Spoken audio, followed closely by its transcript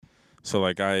So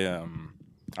like I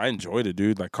enjoyed it,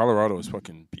 dude. Like Colorado is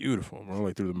fucking beautiful, bro.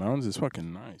 Like through the mountains, it's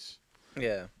fucking nice.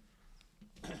 Yeah.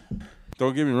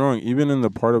 Don't get me wrong. Even in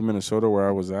the part of Minnesota where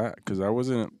I was at, because I was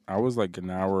like an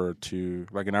hour or two,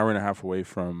 like an hour and a half away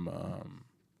from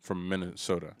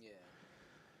Minnesota. Yeah.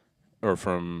 Or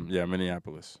from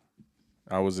Minneapolis.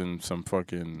 I was in some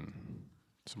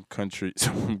country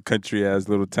ass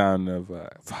little town of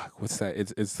what's that?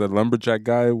 It's the lumberjack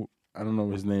guy. I don't know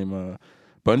his name.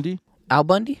 Bundy. Al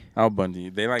Bundy. Al Bundy.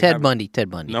 They like Ted Bundy. Ted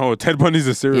Bundy. No, Ted Bundy's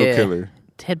a serial killer.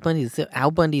 Ted Bundy's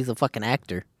Al Bundy's a fucking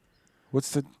actor.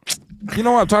 What's the? You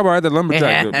know what I'm talking about? Right? The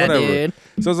lumberjack. Whatever. Dude.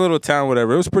 So it's a little town,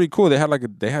 whatever. It was pretty cool. They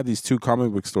had these 2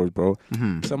 comic book stores, bro.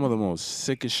 Mm-hmm. Some of the most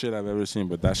sickest shit I've ever seen,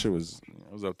 but that shit was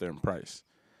up there in price.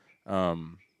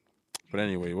 But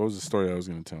anyway, what was the story I was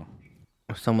gonna tell?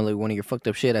 Someone like one of your fucked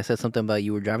up shit. I said something about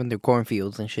you were driving through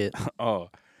cornfields and shit. Oh,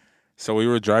 so we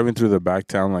were driving through the back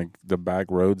town, like the back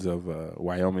roads of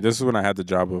Wyoming. This is when I had the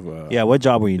job of. What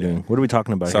job were you doing? What are we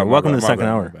talking about? So welcome to the second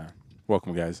hour.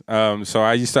 Welcome, guys. So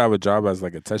I used to have a job as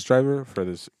like a test driver for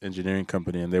this engineering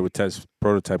company, and they would test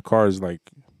prototype cars like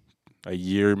a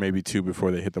year, maybe 2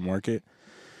 before they hit the market.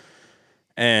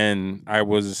 And I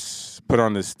was put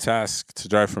on this task to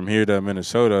drive from here to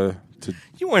Minnesota.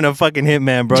 You weren't a fucking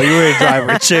hitman, bro. You were a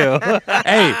driver. Chill.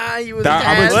 Hey,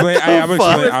 I'm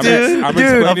explaining.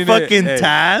 A fucking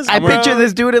task. I picture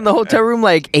this dude in the hotel room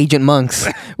like Agent Monks.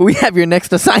 We have your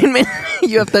next assignment.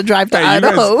 You have to drive to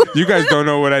Idaho. You guys don't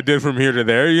know what I did from here to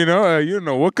there. You know, you don't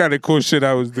know what kind of cool shit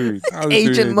I was doing.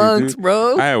 Agent Monks,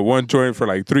 bro. I had one joint for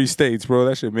like 3 states, bro.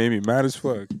 That shit made me mad as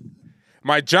fuck.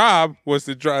 My job was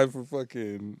to drive for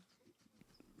fucking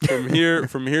from here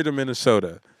to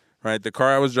Minnesota. Right, the car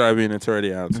I was driving, it's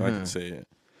already out, so I can say it.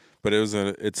 But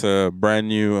it's a brand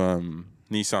new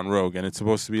Nissan Rogue, and it's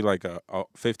supposed to be like a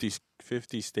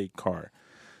 50 state car.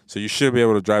 So you should be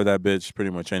able to drive that bitch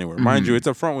pretty much anywhere. Mind you, it's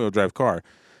a front wheel drive car.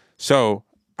 So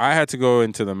I had to go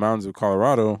into the mountains of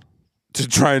Colorado to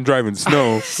try and drive in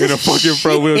snow in a fucking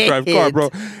front wheel drive car, bro.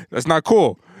 That's not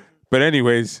cool. But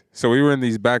anyways, so we were in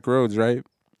these back roads, right?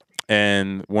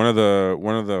 And one of the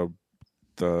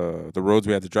roads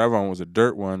we had to drive on was a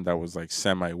dirt one that was like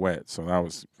semi-wet, so that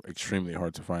was extremely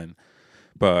hard to find.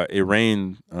 But it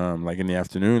rained like in the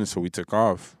afternoon, so we took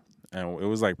off, and it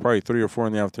was like probably 3 or 4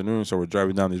 in the afternoon. So we're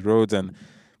driving down these roads, and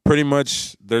pretty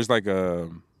much there's like a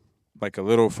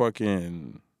little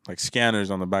fucking like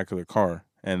scanners on the back of the car,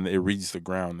 and it reads the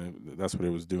ground. That's what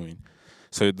it was doing.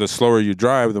 So the slower you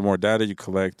drive, the more data you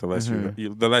collect, the less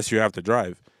the less you have to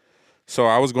drive. So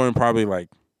I was going probably like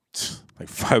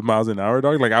 5 miles an hour,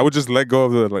 dog. Like I would just let go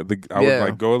of would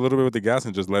like go a little bit with the gas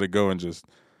and just let it go and just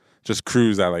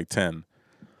cruise at like 10.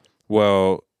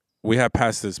 Well, we had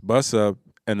passed this bus up,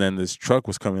 and then this truck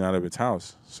was coming out of its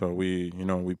house. So we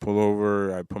pull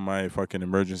over. I put my fucking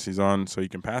emergencies on so he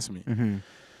can pass me. Mm-hmm.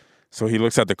 So he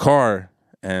looks at the car,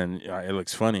 and it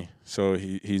looks funny. So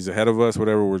he's ahead of us,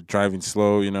 whatever. We're driving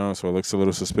slow, so it looks a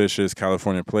little suspicious.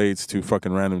 California plates, 2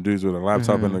 fucking random dudes with a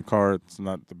laptop in the car. It's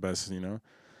not the best,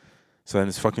 So then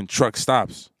this fucking truck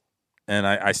stops, and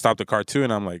I stopped the car too,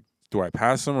 and I'm like, do I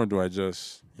pass him or do I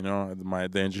just,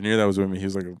 the engineer that was with me, he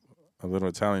was like a little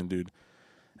Italian dude,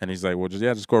 and he's like, well,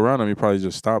 just go around him. He probably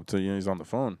just stopped till he's on the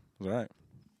phone. I was all right.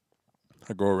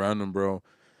 I go around him, bro,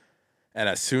 and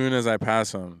as soon as I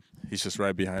pass him, he's just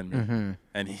right behind me,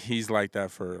 and he's like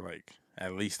that for like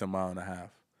at least a mile and a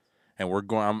half, and we're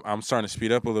going. I'm starting to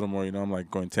speed up a little more, I'm like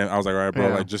going 10. I was like, all right, bro,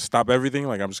 like just stop everything.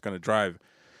 Like I'm just gonna drive.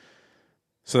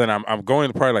 So then I'm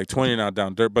going probably like 20 now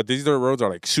down dirt, but these dirt roads are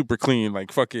like super clean,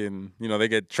 like fucking, they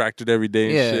get tractored every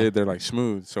day and shit. They're like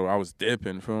smooth. So I was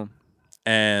dipping, fool.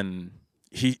 And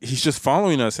he's just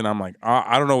following us, and I'm like,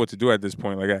 I don't know what to do at this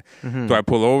point. Like, do I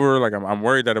pull over? Like, I'm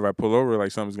worried that if I pull over,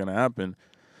 like something's gonna happen.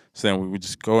 So then we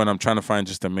just go, and I'm trying to find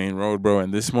just the main road, bro.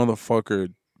 And this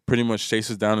motherfucker pretty much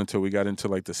chased us down until we got into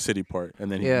like the city part,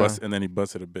 and then he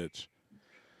busted a bitch.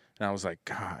 And I was like,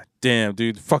 God damn,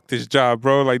 dude, fuck this job,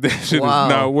 bro. Like, this shit is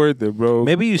not worth it, bro.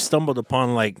 Maybe you stumbled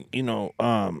upon, like,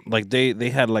 like they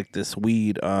had, like, this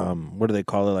weed, what do they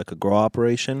call it, like a grow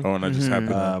operation? Oh, and that just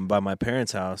happened. By my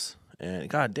parents' house. And,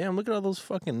 God damn, look at all those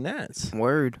fucking gnats.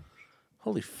 Word.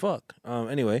 Holy fuck.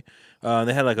 Anyway,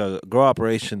 they had, like, a grow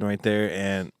operation right there,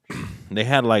 and they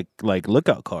had, like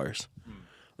lookout cars.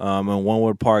 And one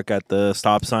would park at the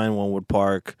stop sign, one would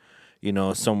park...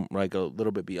 some like a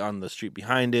little bit beyond the street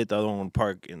behind it. The other one would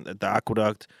park at the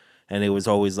aqueduct, and it was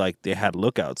always like they had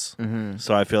lookouts.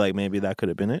 So I feel like maybe that could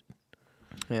have been it.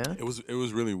 Yeah. It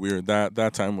was really weird.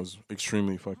 That time was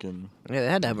extremely fucking. Yeah, they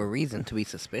had to have a reason to be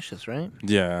suspicious, right?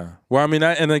 Yeah. Well, I mean,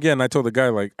 and again, I told the guy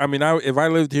like, I mean, if I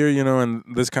lived here, and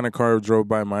this kind of car drove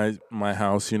by my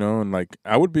house, and like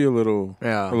I would be a little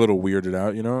weirded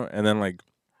out, and then like,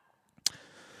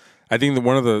 I think that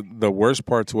one of the worst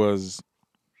parts was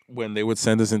when they would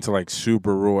send us into like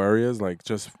super rural areas, like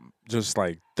just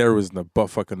like there was the butt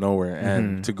fucking nowhere,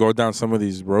 and to go down some of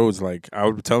these roads, like I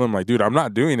would tell them like, dude, I'm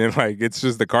not doing it. Like it's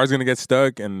just the car's gonna get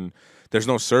stuck, and there's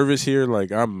no service here.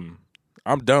 Like I'm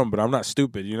dumb, but I'm not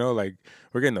stupid. Like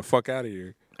we're getting the fuck out of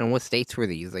here. And what states were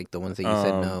these? Like the ones that you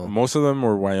said no. Most of them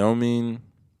were Wyoming,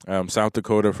 South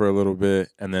Dakota for a little bit,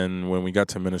 and then when we got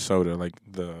to Minnesota, like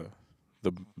the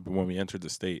when we entered the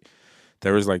state.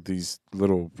 There was like these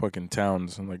little fucking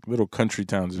towns and like little country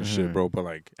towns and shit, bro. But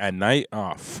like at night,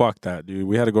 oh fuck that, dude.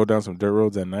 We had to go down some dirt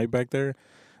roads at night back there.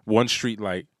 One street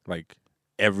light like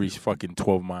every fucking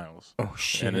 12 miles. Oh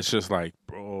shit. And it's just like,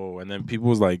 bro. And then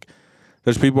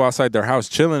there's people outside their house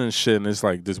chilling and shit. And it's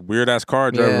like this weird ass car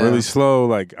driving really slow.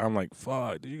 Like I'm like,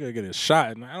 fuck, dude, you gotta get a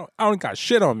shot. And I don't got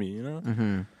shit on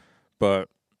me, But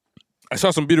I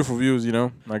saw some beautiful views,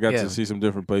 I got to see some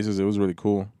different places. It was really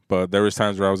cool. But there was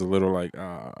times where I was a little like,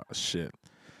 shit.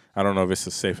 I don't know if it's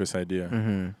the safest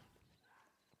idea.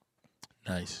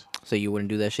 Nice. So you wouldn't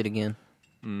do that shit again?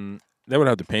 They would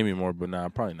have to pay me more, but nah,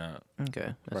 probably not. Okay,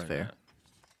 that's Probably fair. not.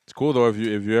 It's cool though if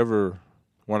you ever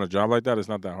want a job like that. It's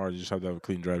not that hard. You just have to have a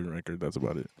clean driving record. That's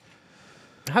about it.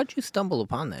 How'd you stumble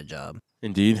upon that job?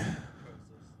 Indeed.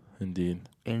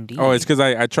 Oh, it's because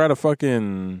I try to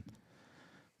fucking.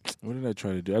 What did I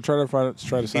try to do? I try to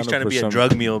sign He's up trying to for be some. a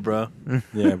drug mule, bro.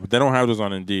 Yeah, but they don't have those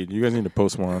on Indeed. You guys need to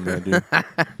post more on that, dude.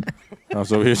 I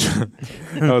was over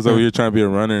here trying to be a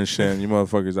runner and shit. And you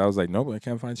motherfuckers, I was like, nope, I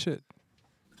can't find shit.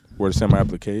 Where to send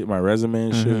my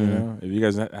resume and shit. If you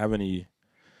guys have any,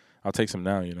 I'll take some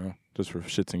now. Just for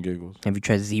shits and giggles. Have you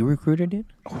tried ZipRecruiter, dude?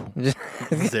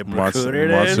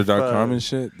 Monster.com and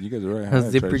shit. You guys are right.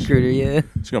 ZipRecruiter, yeah.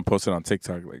 She's gonna post it on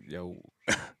TikTok, like, yo.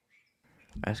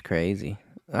 That's crazy.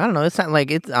 I don't know. It's not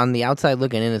like it's on the outside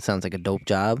looking in. It sounds like a dope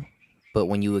job, but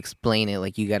when you explain it,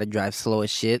 like you got to drive slow as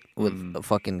shit with a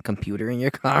fucking computer in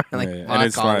your car, like fuck and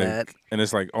it's all like, that. And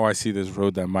it's like, oh, I see this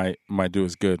road that might do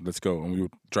us good. Let's go, and we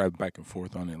would drive back and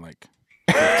forth on it like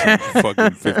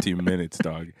 15 minutes,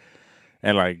 dog.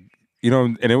 And like,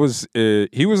 and it was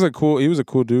he was a cool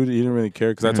dude. He didn't really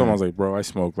care because I told him I was like, bro, I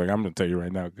smoke. Like I'm gonna tell you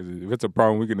right now because if it's a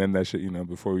problem, we can end that shit,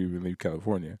 before we even leave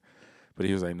California. But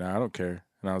he was like, nah, I don't care.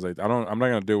 And I was like, I'm not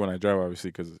gonna do it when I drive,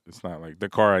 obviously, because it's not like the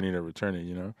car. I need to return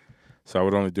it, So I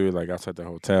would only do it like outside the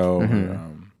hotel. Or,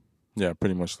 yeah,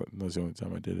 pretty much that's the only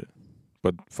time I did it.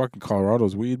 But fucking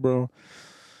Colorado's weed, bro.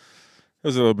 It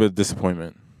was a little bit of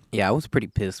disappointment. Yeah, I was pretty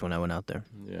pissed when I went out there.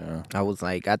 Yeah, I was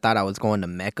like, I thought I was going to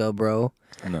Mecca, bro.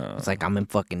 No, it's like I'm in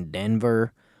fucking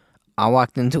Denver. I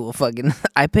walked into a fucking.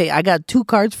 I got 2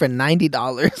 cards for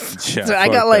 $90. Yeah, so I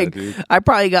got like, I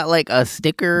probably got like a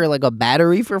sticker, like a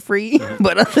battery for free.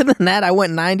 But other than that, I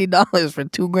went $90 for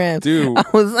 2 grams. Dude, I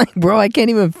was like, bro, I can't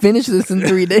even finish this in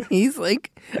 3 days.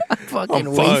 Like, I fucking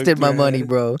wasted my money,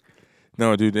 bro.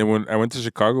 No, dude. And when I went to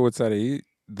Chicago, what's that I eat?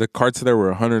 The carts there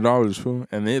were $100, fool,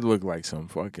 and it looked like some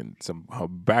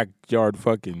backyard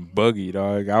fucking buggy,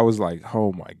 dog. I was like,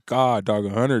 oh my god, dog,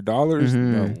 $100?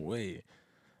 No way.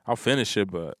 I'll finish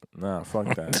it, but nah,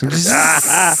 fuck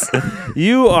that.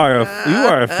 You are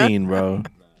a fiend, bro.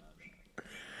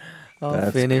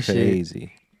 I'll finish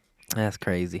crazy. That's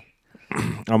crazy.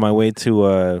 On my way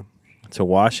to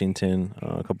Washington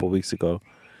a couple of weeks ago,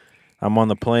 I'm on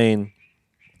the plane.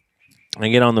 I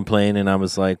get on the plane and I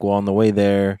was like, well, on the way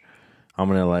there, I'm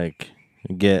gonna like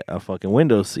get a fucking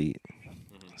window seat.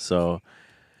 So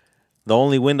the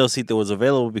only window seat that was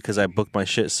available because I booked my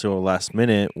shit so last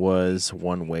minute was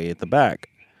one way at the back.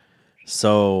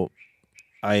 So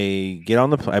I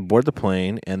board the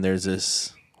plane and there's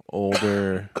this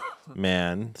older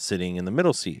man sitting in the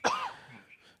middle seat.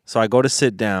 So I go to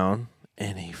sit down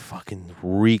and he fucking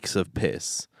reeks of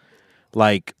piss.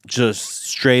 Like just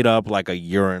straight up like a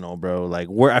urinal, bro. Like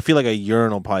I feel like a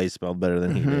urinal probably smelled better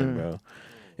than he did, bro.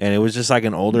 And it was just like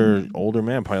an older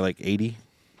man, probably like 80.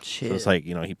 Shit. So it's like,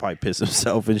 he probably pissed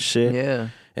himself and shit. Yeah.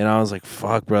 And I was like,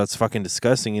 fuck, bro, it's fucking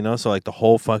disgusting, So like the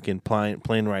whole fucking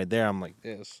plane right there, I'm like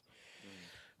this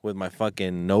with my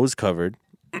fucking nose covered.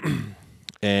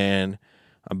 And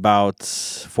about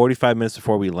 45 minutes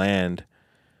before we land,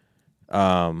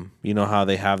 you know how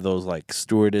they have those like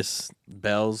stewardess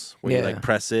bells where you like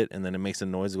press it and then it makes a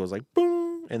noise. It goes like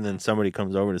boom, and then somebody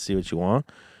comes over to see what you want.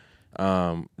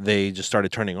 They just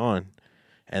started turning on,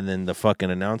 and then the fucking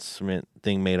announcement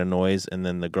thing made a noise, and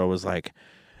then the girl was like,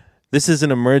 "This is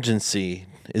an emergency.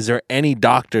 is there any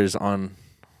doctors on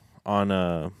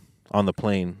the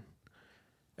plane?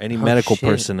 Any medical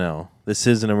personnel? This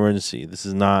is an emergency. This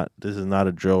is not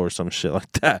a drill or some shit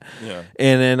like that. Yeah.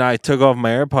 And then I took off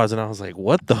my AirPods and I was like,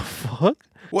 what the fuck?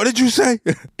 What did you say?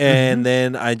 And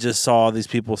then I just saw all these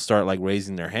people start like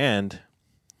raising their hand,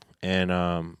 and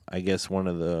I guess one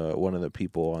of the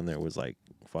people on there was like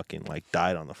fucking like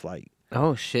died on the flight.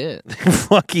 Oh shit!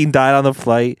 Fucking died on the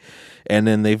flight, and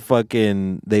then they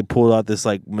pulled out this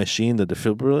like machine, the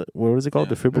defibrillator. What was it called?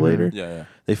 Defibrillator. Mm-hmm. Yeah.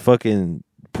 They fucking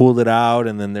pulled it out,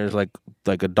 and then there's like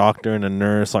a doctor and a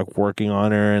nurse like working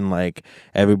on her, and like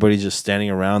everybody's just standing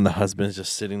around. The husband's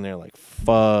just sitting there like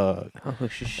fuck. Oh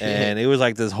shit! And it was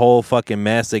like this whole fucking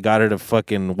mess. They got her to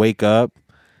fucking wake up,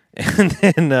 and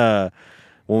then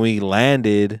when we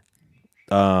landed,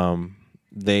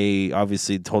 they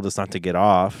obviously told us not to get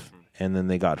off. And then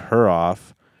they got her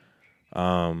off,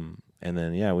 and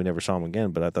then we never saw him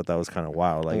again. But I thought that was kind of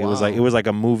wild. Like it was like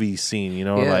a movie scene, you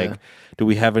know? Yeah. Like, do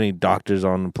we have any doctors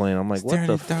on the plane? I'm like, what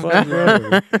the fuck?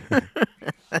 Bro?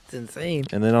 That's insane.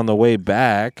 And then on the way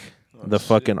back,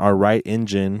 our right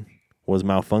engine was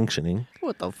malfunctioning.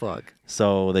 What the fuck?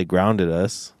 So they grounded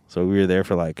us. So we were there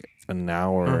for like an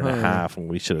hour and a half, and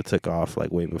we should have took off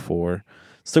like way before.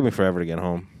 It took me forever to get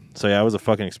home. So it was a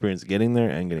fucking experience getting there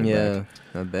and getting back.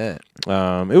 Yeah, I bet.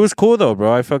 It was cool though,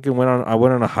 bro. I went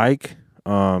on a hike.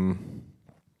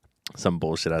 Some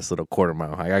bullshit ass little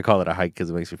quarter-mile hike. I call it a hike because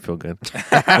it makes me feel good.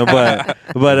 but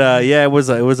it was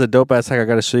a dope ass hike. I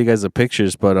got to show you guys the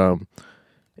pictures, but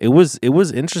it was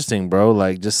interesting, bro.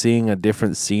 Like just seeing a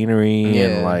different scenery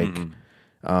and like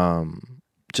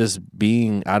just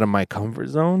being out of my comfort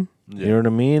zone. You know what I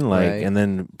mean? Like, and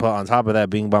then but on top of that,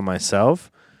 being by myself.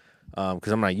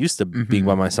 Because I'm not used to being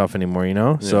by myself anymore, you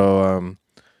know? Yeah. So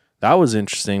that was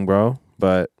interesting, bro.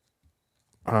 But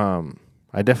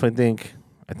I definitely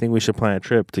think we should plan a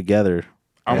trip together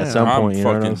at some point, you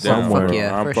know? Somewhere. Fuck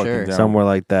yeah, for sure. Somewhere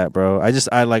like that, bro.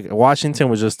 I like Washington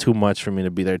was just too much for me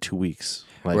to be there 2 weeks.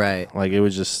 Like, right. Like it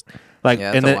was just like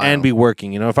and be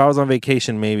working, you know? If I was on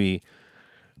vacation, maybe,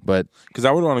 but because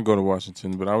I would want to go to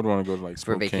Washington, but I would want to go to like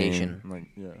Spokane, for vacation. like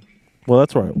Well,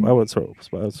 that's where I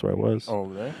was.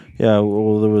 Oh, there? Yeah.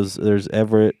 Well, there's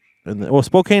Everett, and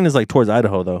Spokane is like towards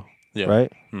Idaho, though. Yeah.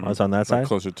 Right. Mm-hmm. I was on that side.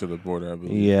 Closer to the border, I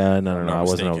believe. Yeah. No. I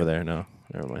wasn't over there. No.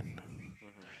 Never mind.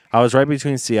 I was right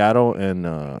between Seattle and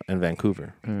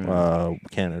Vancouver,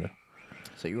 Canada.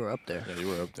 So you were up there. Yeah, you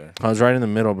were up there. I was right in the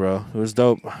middle, bro. It was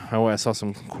dope. I saw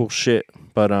some cool shit,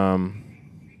 but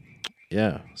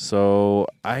yeah. So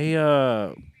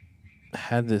I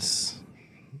had this.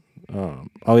 So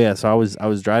I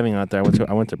was driving out there.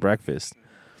 I went to breakfast,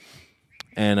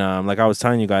 and like I was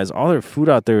telling you guys, all their food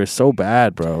out there is so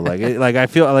bad, bro. Like I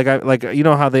feel like you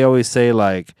know how they always say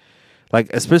like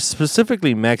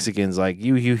specifically Mexicans, like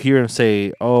you hear them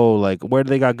say, oh, like where do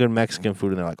they got good Mexican food,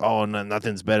 and they're like, oh,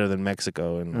 nothing's better than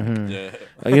Mexico, and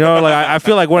like, you know, like I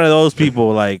feel like one of those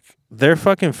people. Like their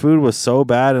fucking food was so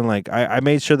bad, and like I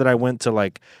made sure that I went to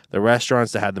like the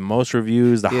restaurants that had the most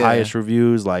reviews, the highest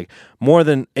reviews, like more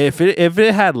than if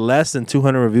it had less than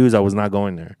 200 reviews, I was not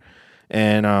going there.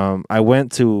 And I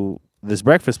went to this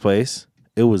breakfast place.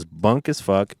 It was bunk as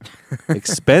fuck,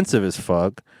 expensive as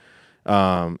fuck.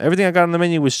 Everything I got on the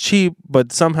menu was cheap,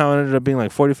 but somehow it ended up being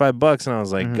like $45, and I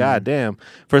was like, God damn,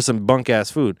 for some bunk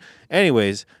ass food.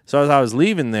 Anyways, so as I was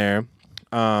leaving there,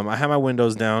 I had my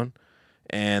windows down.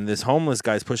 And this homeless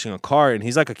guy's pushing a cart, and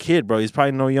he's like a kid, bro. He's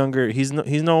probably no younger. He's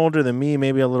no older than me,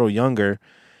 maybe a little younger.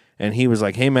 And he was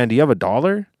like, "Hey, man, do you have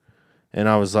 $1?" And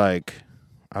I was like,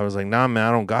 "Nah, man,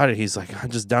 I don't got it." He's like, "I'm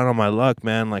just down on my luck,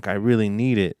 man. Like, I really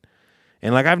need it."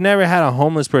 And like, I've never had a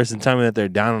homeless person tell me that they're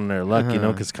down on their luck, you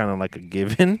know, because kind of like a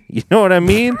given. You know what I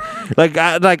mean?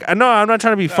 I know I'm not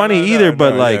trying to be funny either,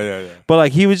 but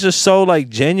like he was just so like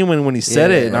genuine when he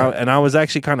said it, and I was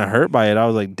actually kind of hurt by it. I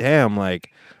was like, damn, like.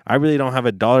 I really don't have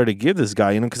 $1 to give this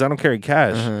guy, you know, because I don't carry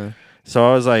cash. So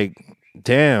I was like,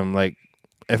 damn, like,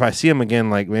 if I see him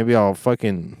again, like, maybe I'll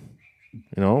fucking,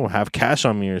 you know, have cash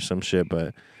on me or some shit.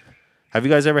 But have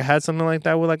you guys ever had something like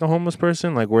that with, like, a homeless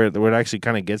person? Like, where it actually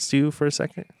kind of gets to you for a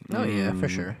second? Oh, yeah, for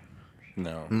sure.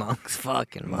 No. Monks,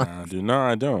 fucking monks. Nah, dude, no,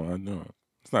 I don't.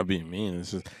 It's not being mean.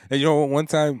 It's just, and, you know, one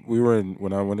time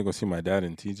when I went to go see my dad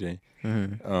in TJ.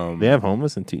 They have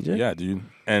homeless in TJ? Yeah, dude.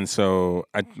 And so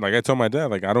I told my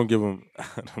dad, like, I don't give them,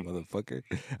 motherfucker.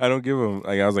 I don't give them,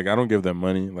 like, I was like, I don't give them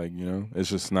money. Like, you know, it's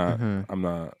just not, I'm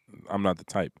not the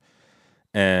type.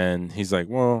 And he's like,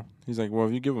 well,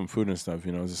 if you give them food and stuff,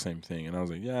 you know, it's the same thing. And I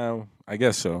was like, yeah, I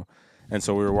guess so. And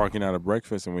so we were walking out of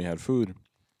breakfast and we had food.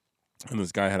 And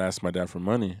this guy had asked my dad for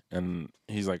money. And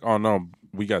he's like, oh, no,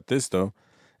 we got this, though.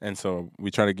 And so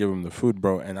we try to give him the food,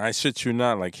 bro. And I shit you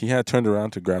not, like he had turned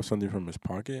around to grab something from his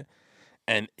pocket,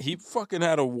 and he fucking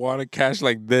had a wad of cash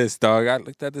like this, dog. I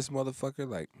looked at this motherfucker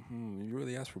like, you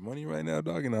really asked for money right now,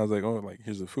 dog? And I was like, oh, like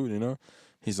here's the food, you know?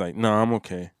 He's like, no, I'm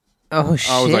okay. Oh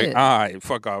shit! I was like, all right,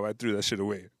 fuck off. I threw that shit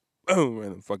away. Boom,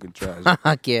 in the fucking trash.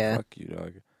 Fuck yeah. Fuck you,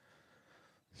 dog.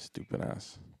 Stupid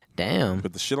ass. Damn.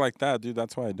 But the shit like that, dude,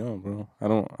 that's why I don't, bro. I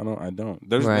don't.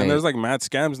 There's Right. and there's like mad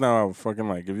scams now. Fucking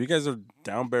like, if you guys are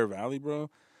down Bear Valley, bro,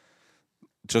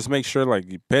 just make sure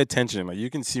like you pay attention. Like you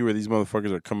can see where these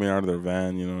motherfuckers are coming out of their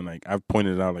van, you know. And like I've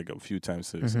pointed it out like a few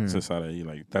times to Sada,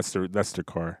 like that's their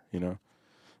car, you know.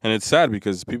 And it's sad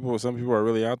because some people are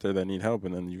really out there that need help,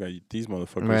 and then you got these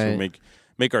motherfuckers who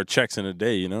make our checks in a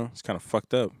day, you know. It's kind of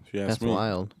fucked up. If you ask That's me.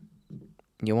 wild.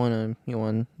 You wanna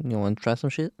try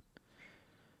some shit?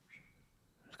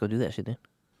 Let's go do that shit then.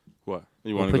 What?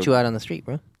 You We'll want to put you out on the street,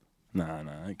 bro. Nah,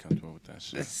 I ain't comfortable with that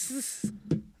shit.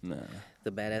 Nah.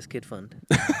 The Badass Kid Fund.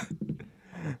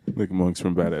 Nick Monks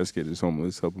from Badass Kid is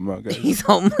homeless. Help him out, guys. He's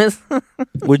homeless.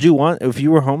 Would you want, if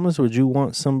you were homeless, would you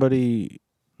want somebody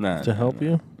to help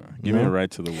you? Nah. Give me a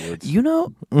ride to the woods. You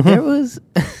know, there was...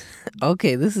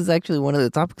 Okay, this is actually one of the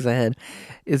topics I had.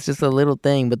 It's just a little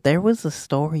thing, but there was a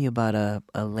story about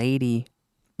a lady.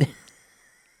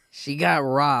 She got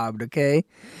robbed, okay?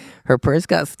 Her purse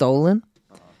got stolen,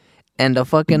 and a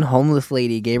fucking homeless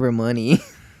lady gave her money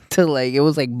to, like, it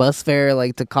was like bus fare,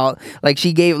 like, to call, like,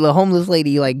 the homeless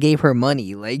lady, like, gave her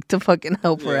money, like, to fucking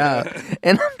help her out.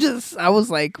 And I was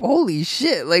like, holy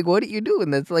shit, like, what are you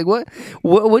doing? That's like, what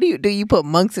do you do? You put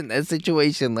Monks in that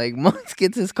situation. Like, Monks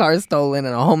gets his car stolen,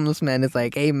 and a homeless man is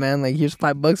like, hey, man, like, here's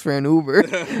 $5 for an Uber.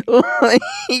 Like,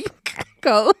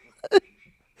 go.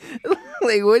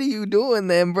 Like, what are you doing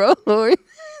then, bro?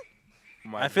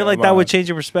 I feel like that would change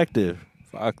your perspective.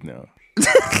 Fuck no.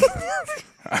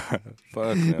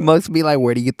 Fuck no. Monks be like,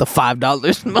 where do you get the $5,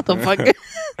 motherfucker?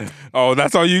 Oh,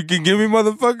 that's all you can give me,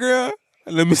 motherfucker?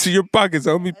 Let me see your pockets.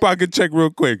 Let me pocket check real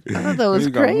quick. I thought that was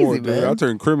crazy, man. I'll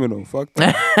turn criminal. Fuck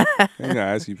that. I ain't gonna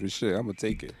ask you for shit. I'm gonna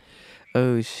take it.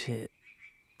 Oh shit!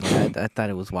 I thought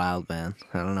it was wild, man.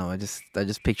 I don't know. I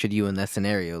just pictured you in that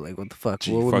scenario. Like, what the fuck?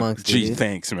 What would Monks do? Gee,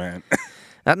 thanks, man.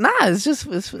 Nah, it's just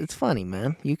it's funny,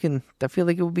 man. I feel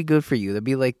like it would be good for you. That'd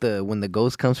be like when the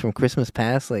ghost comes from Christmas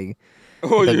Past, like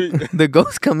the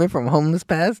ghost coming from homeless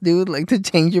past, dude. Like, to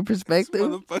change your perspective.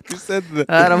 Motherfucker said that.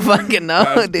 I don't fucking know,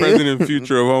 past, dude. Present and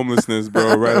future of homelessness,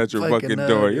 bro. Right at your fucking know,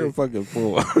 door. dude. You're a fucking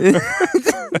fool.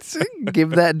 Give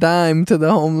that dime to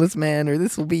the homeless man, or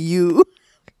this will be you.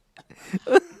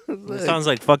 It sounds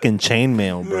like fucking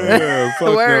chainmail, bro. Yeah,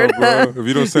 fuck Word. no, bro. If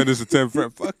you don't send us a 10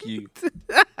 friend, fuck you.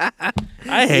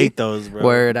 I hate those, bro.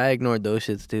 Word, I ignored those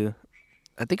shits too.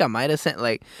 I think I might have sent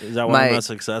like. Is that why I'm not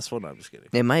successful? No, I'm just kidding.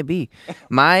 It might be.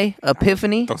 My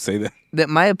epiphany. Don't say that. That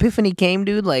my epiphany came,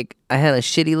 dude. Like, I had a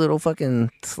shitty little fucking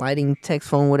sliding text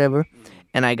phone, whatever,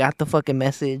 and I got the fucking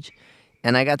message,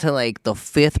 and I got to like the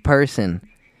 5th person,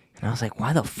 and I was like,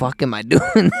 why the fuck am I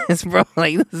doing this, bro?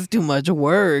 Like, this is too much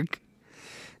work.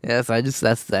 Yes,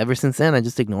 that's ever since then I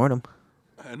just ignored them.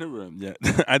 I never,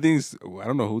 I think, I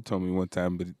don't know who told me one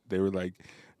time, but they were like,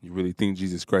 you really think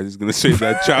Jesus Christ is going to save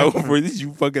that child for this?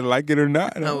 You fucking like it or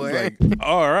not? And I was like,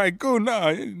 all right, cool.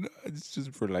 Nah, it's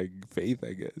just for like faith,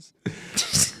 I guess.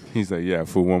 He's like, yeah,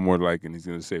 for one more like, and he's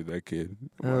going to save that kid.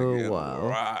 Oh, like, yeah, wow.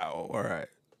 Wow. All right.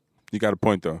 You got a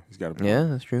point, though. He's got a point. Yeah,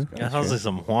 that's true. That sounds like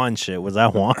some Juan shit. Was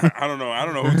that Juan? I don't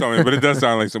know who told me, but it does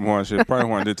sound like some Juan shit. Probably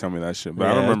Juan did tell me that shit, but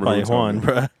I don't remember who told me.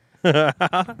 Juan, bro.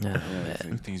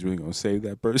 You think he's really going to save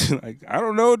that person? Like, I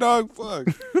don't know, dog. Fuck.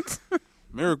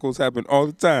 Miracles happen all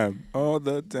the time. All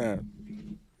the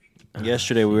time.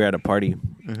 Yesterday we were at a party,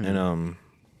 and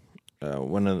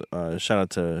one of shout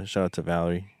out to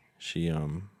Valerie. She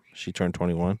turned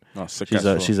 21. Oh, sick.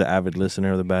 She's an avid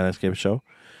listener of the Badass Kid Show.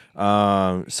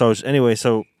 So anyway,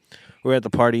 so we're at the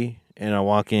party, and I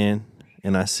walk in,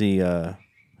 and I see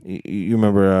you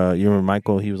remember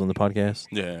Michael? He was on the podcast.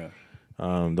 Yeah.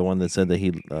 The one that said that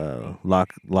he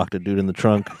locked a dude in the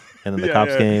trunk, and then the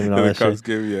cops came and all that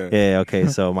shit. Yeah. Okay.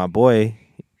 So my boy,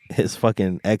 his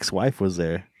fucking ex-wife was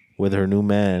there with her new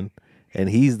man, and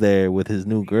he's there with his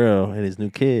new girl and his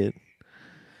new kid.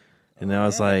 And I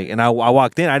was like, and I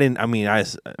walked in.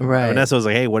 Vanessa was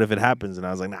like, hey, what if it happens? And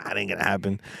I was like, nah, it ain't gonna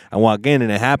happen. I walk in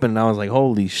and it happened, and I was like,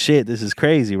 holy shit, this is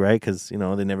crazy, right? Because they've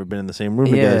never been in the same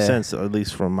room together since, at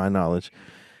least from my knowledge.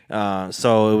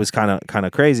 So it was kind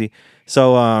of crazy.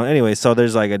 So anyway, so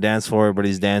there's like a dance floor,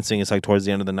 everybody's dancing. It's like towards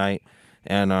the end of the night,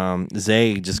 and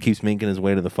Zay just keeps making his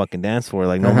way to the fucking dance floor.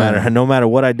 Like no matter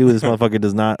what I do, this motherfucker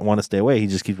does not want to stay away. He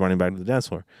just keeps running back to the dance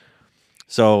floor.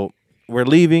 So we're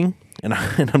leaving, and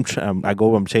I'm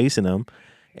chasing him,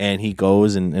 and he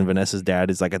goes and Vanessa's dad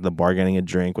is like at the bar getting a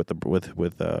drink with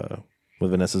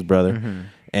Vanessa's brother,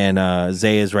 and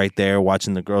Zay is right there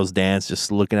watching the girls dance,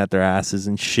 just looking at their asses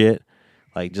and shit,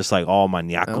 like just like all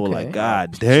maniacal, like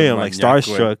god damn, like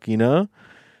starstruck, you know.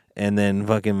 And then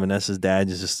fucking Vanessa's dad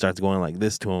just starts going like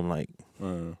this to him, like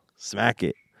smack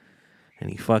it, and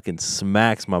he fucking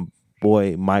smacks my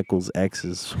boy Michael's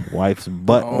ex's wife's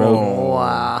butt, bro. Oh,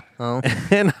 wow.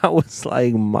 And I was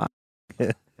like, my.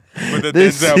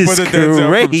 This is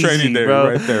crazy,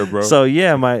 bro. Right there, bro. So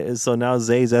yeah, so now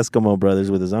Zay's Eskimo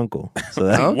brothers with his uncle. So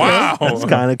that, wow, that's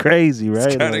kind of crazy,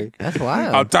 right? Like, that's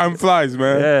wild. How time flies,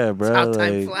 man. Yeah, bro. How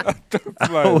time flies.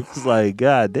 I was like,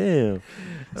 god damn.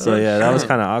 So yeah, that was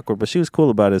kind of awkward, but she was cool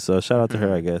about it. So shout out to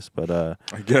her, I guess. But I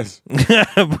guess.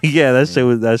 but yeah,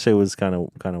 that shit was kind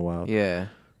of wild. Yeah.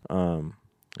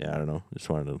 Yeah, I don't know. Just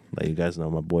wanted to let you guys know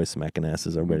my boy's smacking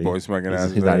asses already. Boy smacking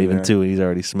asses. He's not even 2. He's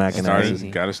already smacking asses.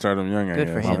 Got to start him young. Good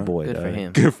I for guess. him. My boy, Good for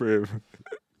him. Good for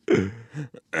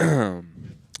him.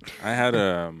 I had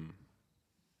now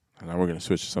we're gonna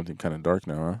switch to something kind of dark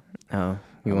now, huh?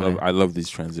 Oh, I love these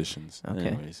transitions. Okay.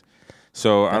 Anyways,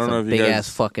 so I don't know if you guys. Big ass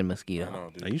fucking mosquito. I know,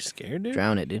 dude. Are you scared, dude?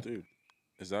 Drown it, dude. Dude,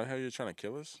 is that how you're trying to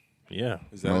kill us? Yeah.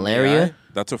 Is that Malaria? in the eye?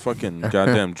 That's a fucking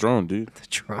goddamn drone, dude. The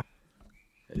drone.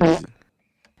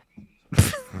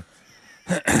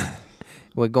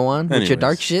 What, go on with your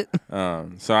dark shit?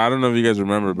 So I don't know if you guys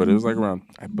remember, but it was like around,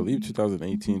 I believe,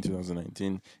 2018,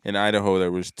 2019 in Idaho.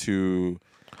 There was two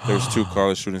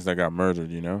college students that got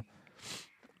murdered. You know,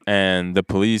 and the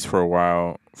police for a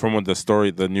while, from what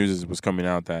the news was coming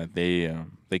out that they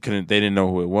didn't know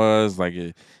who it was. Like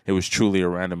it was truly a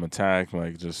random attack.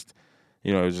 Like just,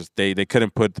 you know, it was just they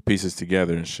couldn't put the pieces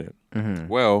together and shit. Mm-hmm.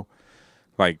 Well,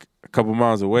 like a couple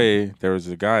miles away, there was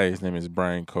a guy. His name is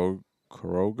Brian Koger. I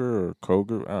don't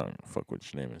know fuck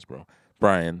what your name is, bro.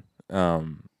 Brian.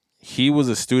 He was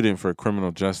a student for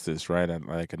criminal justice, right, at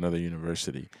like another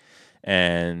university,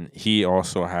 and he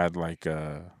also had like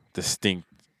a distinct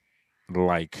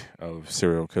like of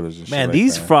serial killers and shit. Man, like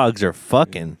these that. frogs are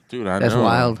fucking. Dude, I That's know.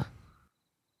 wild.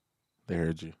 They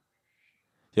heard you.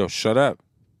 Yo, shut up.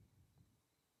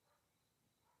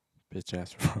 Bitch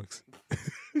ass frogs.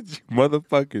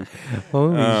 Motherfuckers.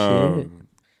 Holy shit.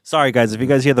 Sorry, guys. If you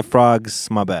guys hear the frogs,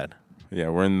 my bad. Yeah,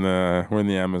 we're in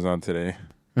the Amazon today.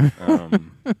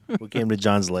 We came to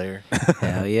John's lair.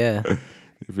 Hell yeah.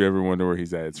 If you ever wonder where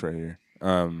he's at, it's right here.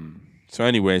 So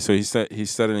anyway, so he's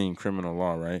studying criminal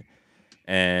law, right?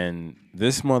 And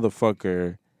this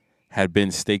motherfucker had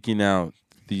been staking out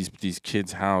these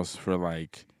kids' house for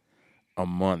like a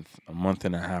month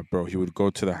and a half, bro. He would go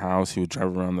to the house, he would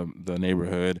drive around the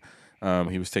neighborhood.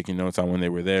 He was taking notes on when they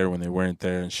were there, when they weren't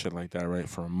there, and shit like that, right,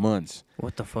 for months.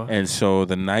 What the fuck? And so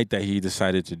the night that he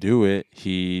decided to do it,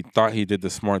 he thought he did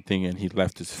the smart thing, and he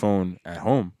left his phone at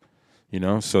home, you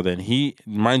know. So then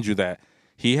mind you that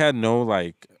he had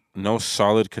no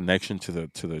solid connection to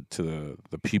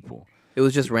the people. It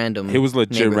was just random. It was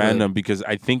legit random because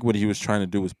I think what he was trying to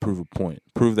do was prove a point,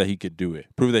 prove that he could do it,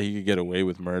 prove that he could get away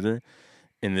with murder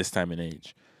in this time and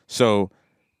age. So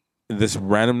this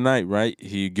random night, right?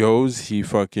 He goes, he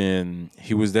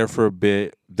was there for a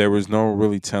bit. There was no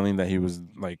really telling that he was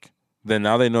like, then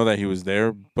now they know that he was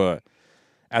there, but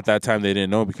at that time they didn't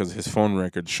know because his phone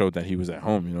record showed that he was at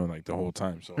home, you know, like the whole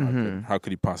time. So how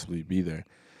could he possibly be there?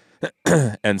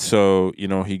 And so, you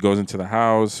know, he goes into the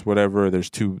house, whatever.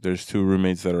 There's two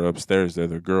roommates that are upstairs. They're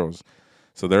the girls.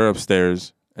 So they're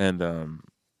upstairs and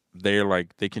they're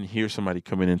like, they can hear somebody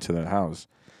coming into the house.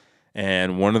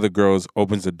 And one of the girls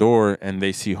opens the door and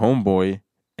they see homeboy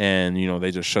and, you know,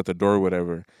 they just shut the door or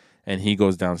whatever. And he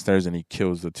goes downstairs and he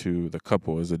kills the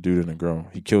couple, is a dude and a girl.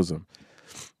 He kills them.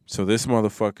 So this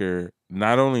motherfucker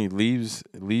not only leaves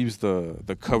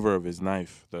the cover of his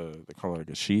knife, they call it like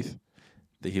a sheath,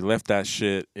 he left that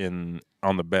shit on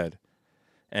the bed.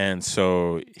 And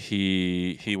so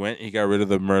he got rid of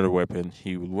the murder weapon.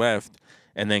 He left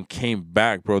and then came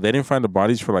back, bro. They didn't find the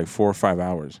bodies for like 4 or 5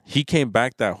 hours. He came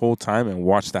back that whole time and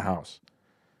watched the house.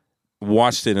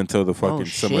 Watched it until the fucking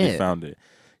somebody found it.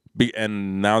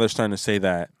 And now they're starting to say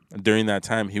that during that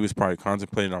time, he was probably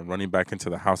contemplating on running back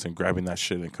into the house and grabbing that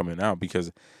shit and coming out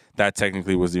because that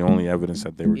technically was the only evidence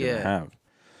that they were going to have.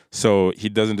 So he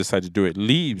doesn't decide to do it.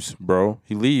 Leaves, bro.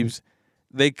 He leaves.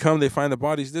 They come, they find the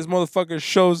bodies. This motherfucker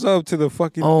shows up to the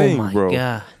fucking thing, bro. Oh, my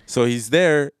God. So he's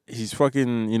there. He's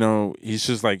fucking, you know, he's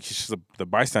just the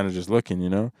bystander just looking, you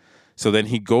know. So then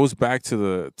he goes back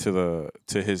to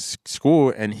his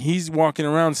school and he's walking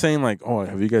around saying like, "Oh,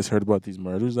 have you guys heard about these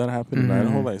murders that happened in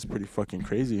Idaho? Like, it's pretty fucking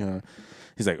crazy, huh?"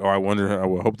 He's like, "Oh,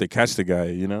 I hope they catch the guy,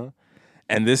 you know."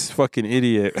 And this fucking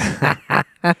idiot,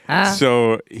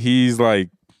 so he's like,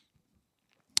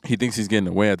 he thinks he's getting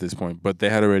away at this point, but they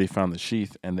had already found the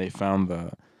sheath, and they found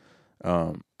the,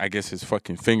 I guess his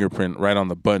fucking fingerprint right on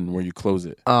the button where you close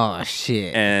it. Oh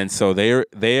shit! And so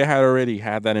they had already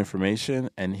had that information,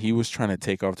 and he was trying to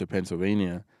take off to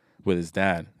Pennsylvania with his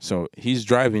dad. So he's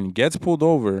driving, gets pulled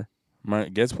over,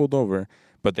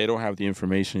 but they don't have the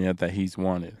information yet that he's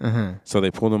wanted. So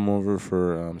they pulled him over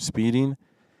for speeding.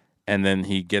 And then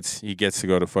he gets to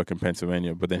go to fucking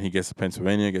Pennsylvania, but then he gets to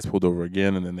Pennsylvania, gets pulled over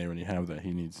again, and then they already have that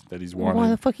he's wanted. Why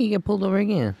the fuck he get pulled over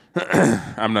again?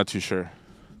 I'm not too sure,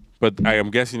 but I am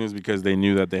guessing it's because they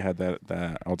knew that they had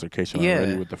that altercation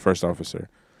already with the first officer.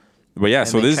 But yeah, And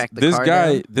so they tracked the car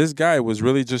down? this guy was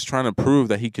really just trying to prove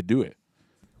that he could do it,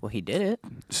 Well, he did it.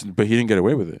 but he didn't get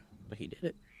away with it. But he did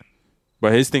it.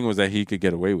 But his thing was that he could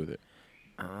get away with it.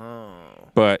 Oh.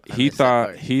 But I he missed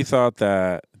that thought part.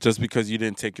 that just because you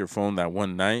didn't take your phone that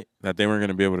one night that they weren't going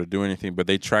to be able to do anything. But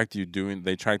they tracked him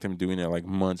doing it like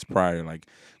months prior, like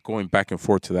going back and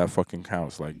forth to that fucking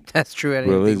house, like That's true. I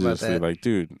didn't think about religiously. that. Like,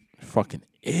 dude, fucking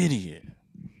idiot,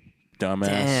 dumbass.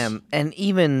 Damn. And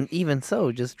even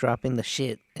so, just dropping the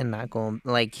shit and not going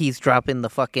like he's dropping the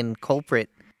fucking culprit.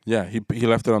 Yeah, he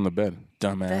left it on the bed,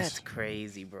 dumbass. That's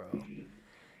crazy, bro.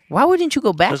 Why wouldn't you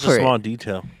go back That's for a it? small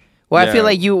detail. Well, I Yeah. feel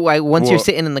like once you're Well-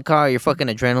 sitting in the car, your fucking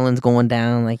adrenaline's going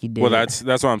down like you did. Well, that's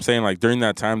what I'm saying. Like during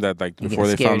that time that like You before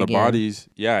get they found the scared again. bodies,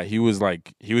 yeah, he was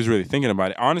really thinking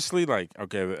about it. Honestly, like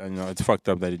okay, it's fucked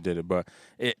up that he did it, but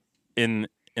in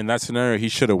that scenario, he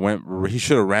should have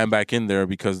ran back in there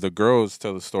because the girls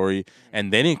tell the story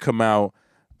and they didn't come out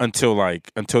until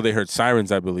they heard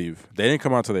sirens, I believe. They didn't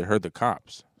come out until they heard the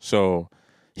cops. So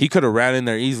he could have ran in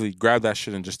there easily, grabbed that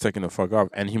shit and just taken the fuck off,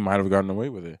 and he might have gotten away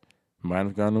with it.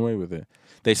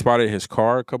 They spotted his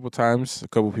car a couple times. A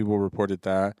couple people reported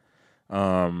that.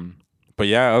 But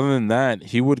yeah, other than that,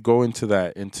 he would go into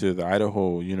the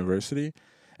Idaho University,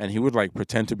 and he would like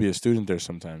pretend to be a student there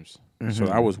sometimes. So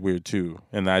that was weird too.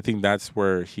 And I think that's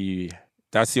where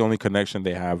that's the only connection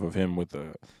they have of him with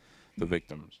the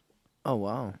victims. Oh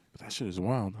wow. But that shit is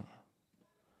wild.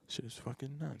 Shit is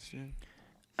fucking nuts, dude.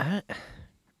 I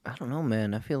don't know,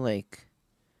 man. I feel like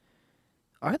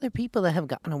are there people that have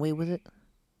gotten away with it?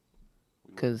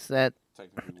 Because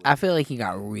I feel like he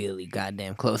got really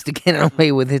goddamn close to getting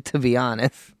away with it. To be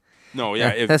honest. No,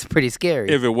 yeah. That's pretty scary.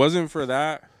 If it wasn't for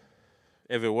that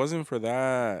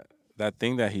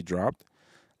thing that he dropped,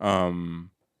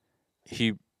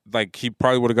 he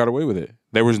probably would have got away with it.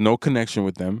 There was no connection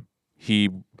with them. He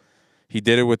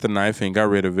did it with the knife and got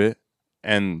rid of it.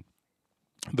 And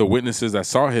the witnesses that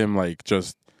saw him, like,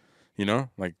 just,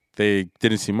 like, they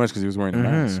didn't see much because he was wearing a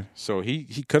mask. So he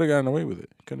could have gotten away with it.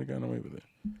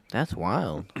 That's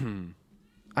wild.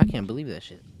 I can't believe that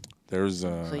shit. There's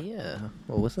So yeah.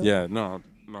 Well, what's up? yeah, no,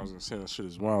 I was gonna say that shit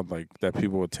is wild. Like that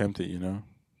people attempt it.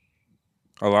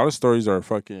 A lot of stories are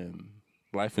fucking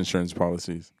life insurance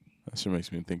policies. That shit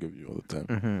makes me think of you all the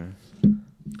time.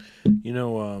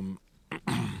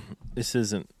 This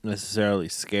isn't necessarily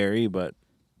scary, but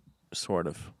sort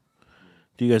of.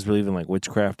 Do you guys believe in like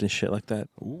witchcraft and shit like that?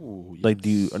 Ooh, Like, do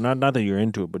you not that you're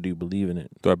into it, but do you believe in it?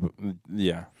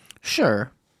 Yeah,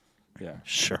 Sure. yeah.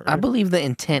 Sure. I believe the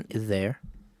intent is there,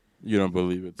 You don't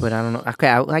believe it, but I don't know. Okay,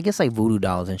 I guess like voodoo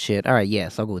dolls and shit. All right,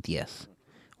 yes, I'll go with yes.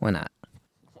 Why not?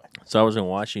 So I was in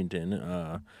Washington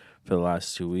for the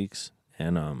last 2 weeks,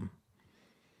 and I'm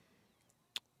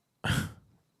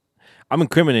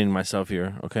incriminating myself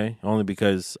here, okay? Only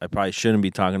because I probably shouldn't be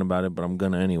talking about it, but I'm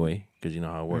gonna anyway, because you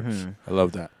know how it works. I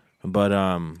love that. But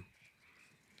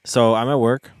so I'm at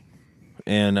work,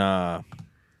 and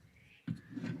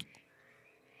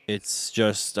it's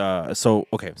just so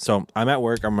I'm at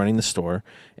work. I'm running the store,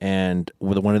 and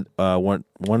with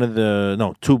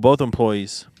both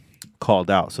employees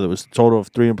called out. So there was a total of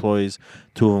 3 employees.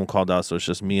 2 of them called out. So it's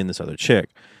just me and this other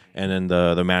chick, and then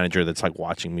the manager that's like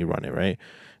watching me run it, right?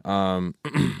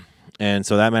 And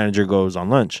so that manager goes on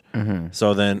lunch.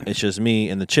 So then it's just me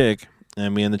and the chick,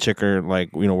 and me and the chick are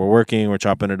like, we're working, we're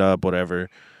chopping it up, whatever.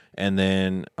 And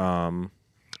then I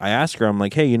ask her, I'm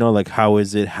like, hey, like, how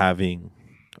is it having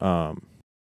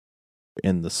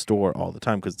in the store all the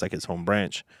time? Because it's like his home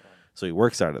branch, so he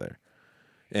works out of there.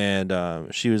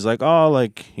 And she was like, oh,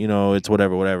 like, it's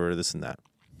whatever, this and that.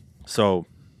 So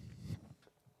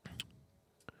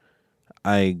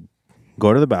I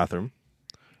go to the bathroom.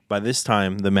 By this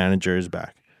time, the manager is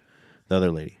back. The other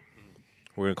lady.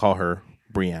 We're going to call her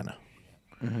Brianna.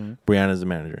 Brianna's the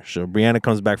manager. So Brianna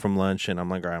comes back from lunch, and I'm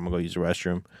like, all right, I'm going to go use the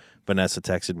restroom. Vanessa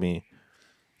texted me.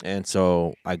 And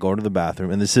so I go to the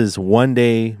bathroom. And this is one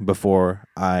day before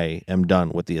I am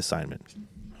done with the assignment.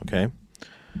 Okay?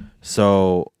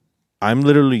 So I'm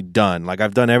literally done. Like,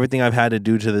 I've done everything I've had to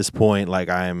do to this point. Like,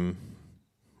 I'm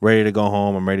ready to go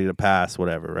home. I'm ready to pass,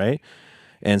 whatever, right?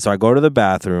 And so I go to the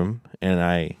bathroom and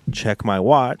I check my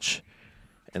watch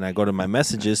and I go to my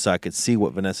messages so I could see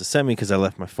what Vanessa sent me because I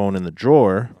left my phone in the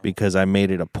drawer because I made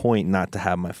it a point not to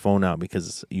have my phone out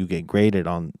because you get graded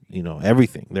on,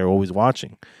 everything. They're always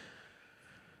watching.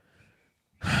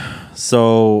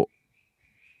 So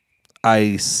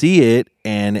I see it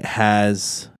and it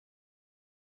has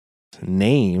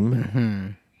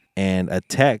name and a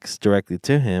text directly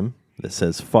to him that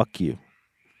says, "Fuck you."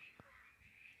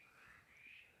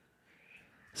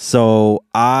 So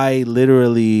I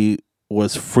literally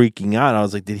was freaking out. I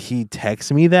was like, did he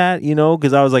text me that?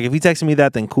 Because I was like, if he texted me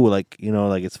that, then cool. Like,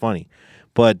 like it's funny.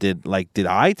 But did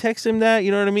I text him that?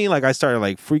 You know what I mean? Like I started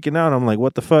like freaking out. I'm like,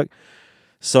 what the fuck?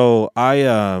 So I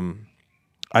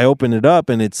opened it up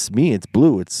and it's me. It's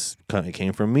blue. It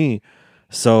came from me.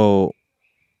 So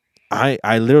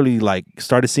I literally like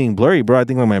started seeing blurry, bro. I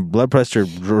think like my blood pressure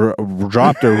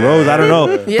dropped or rose. I don't know.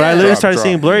 Yeah. But I literally started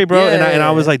seeing blurry, bro. Yeah, and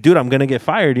I was like, dude, I'm gonna get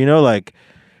fired.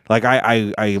 Like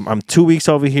I'm 2 weeks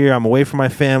over here. I'm away from my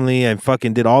family. I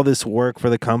fucking did all this work for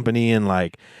the company, and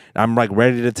like I'm like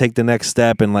ready to take the next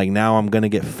step, and like now I'm gonna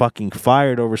get fucking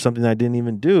fired over something I didn't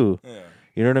even do. Yeah.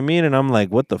 You know what I mean? And I'm like,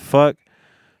 what the fuck?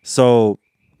 So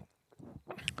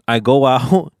I go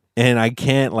out. And I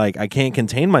can't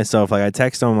contain myself. Like I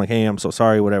text him like, hey, I'm so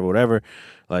sorry, whatever.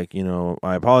 Like,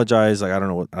 I apologize. Like, I don't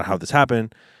know how this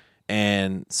happened.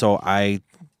 And so I'm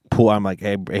like,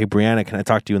 hey, Brianna, can I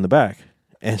talk to you in the back?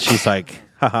 And she's like,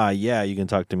 haha, yeah, you can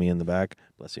talk to me in the back.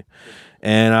 Bless you.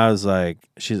 And I was like,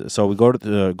 so we go to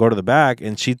the back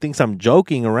and she thinks I'm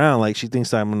joking around. Like she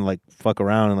thinks I'm gonna like fuck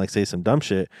around and like say some dumb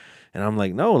shit. And I'm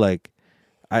like, no, like,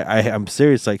 I'm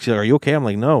serious. Like, she's like, are you okay? I'm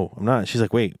like, no, I'm not. She's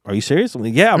like, wait, are you serious? I'm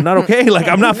like, yeah, I'm not okay. Like,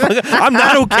 I'm not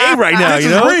okay right now. This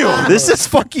is real. This is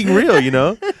fucking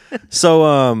real.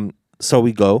 So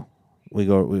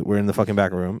we're in the fucking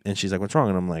back room and she's like, what's wrong?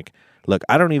 And I'm like, look,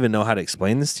 I don't even know how to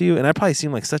explain this to you. And I probably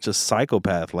seem like such a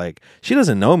psychopath. Like, she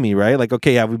doesn't know me, right? Like,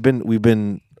 okay, yeah, we've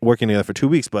been working together for 2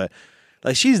 weeks, but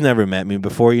like, she's never met me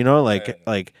before,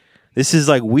 like this is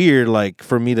like weird. Like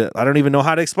for me I don't even know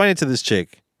how to explain it to this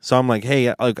chick. So I'm like,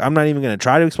 hey, like, I'm not even going to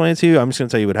try to explain it to you. I'm just going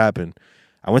to tell you what happened.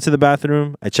 I went to the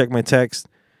bathroom. I checked my text,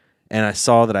 and I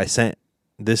saw that I sent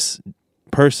this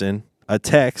person a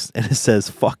text, and it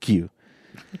says, fuck you.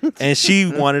 And she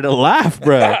wanted to laugh,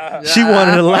 bro. She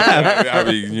wanted to laugh.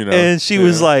 I mean, And she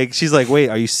was like, she's like, wait,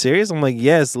 are you serious? I'm like,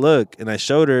 yes, look. And I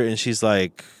showed her, and she's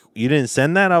like, you didn't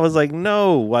send that? I was like,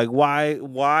 no. Like,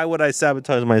 why would I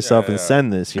sabotage myself and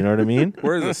send this? You know what I mean?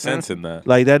 Where's the sense in that?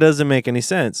 Like, that doesn't make any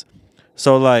sense.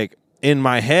 So, like, in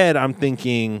my head, I'm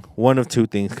thinking one of two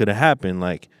things could have happened.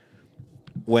 Like,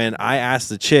 when I asked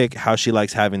the chick how she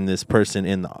likes having this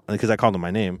person because I called him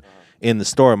my name, in the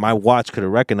store, my watch could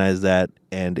have recognized that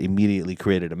and immediately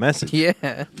created a message.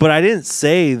 Yeah. But I didn't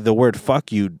say the word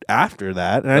fuck you after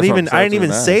that. And I didn't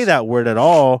even say that word at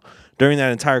all during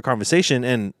that entire conversation.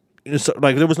 And, so,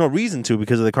 like, there was no reason to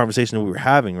because of the conversation that we were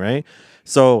having, right?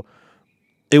 So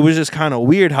it was just kind of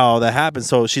weird how that happened.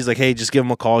 So she's like, hey, just give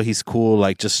him a call. He's cool.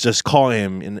 Like, just call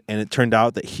him. And it turned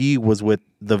out that he was with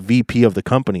the VP of the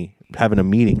company having a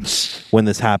meeting when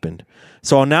this happened.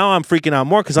 So now I'm freaking out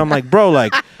more because I'm like, bro,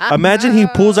 like, imagine he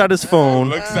pulls out his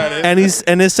phone and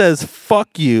it says,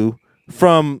 fuck you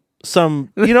from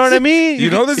some, you know what I mean?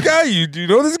 You know this guy? You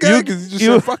know this guy? Because he just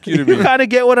said fuck you to me. You kind of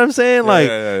get what I'm saying? Yeah, like,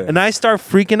 yeah. And I start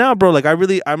freaking out, bro. Like,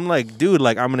 I'm like, dude,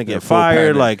 like, I'm going to get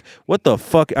fired. Panic. Like, what the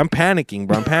fuck? I'm panicking,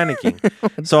 bro. I'm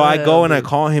panicking. So I go and I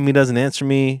call him. He doesn't answer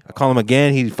me. I call him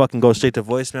again. He fucking goes straight to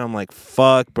voicemail. I'm like,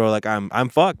 fuck, bro. Like, I'm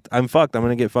fucked. I'm going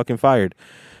to get fucking fired.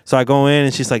 So I go in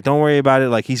and she's like, don't worry about it.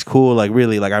 Like, he's cool. Like,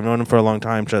 really, like, I've known him for a long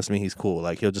time. Trust me, he's cool.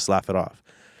 Like, he'll just laugh it off.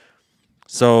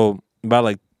 So about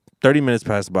like 30 minutes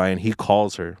pass by and he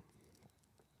calls her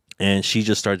and she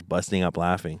just starts busting up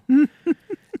laughing.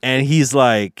 And he's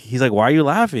like, why are you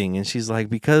laughing? And she's like,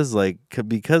 because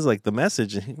the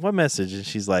message. What message? And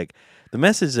she's like, the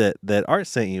message that Art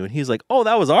sent you. And he's like, oh,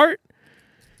 that was Art?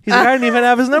 He's like, I didn't even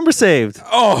have his number saved.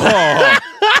 Oh.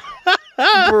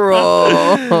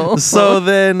 Bro. So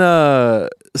then,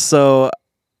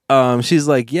 she's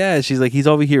like, yeah, she's like, he's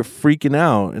over here freaking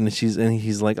out. And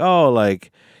he's like, oh,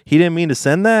 like, he didn't mean to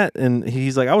send that. And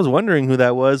he's like, I was wondering who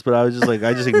that was, but I was just like,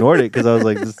 I just ignored it because I was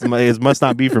like, it must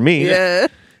not be for me. Yeah.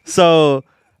 So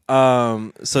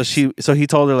he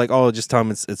told her like, oh, just tell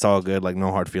him it's all good, like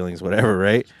no hard feelings, whatever,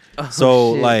 right? Oh,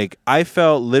 so shit. like I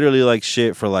felt literally like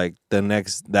shit for like the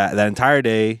next that entire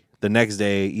day the next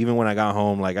day, even when I got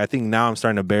home, like I think now I'm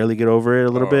starting to barely get over it a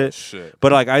little bit. Shit.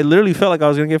 But like I literally felt like I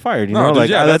was gonna get fired. You know, dude, like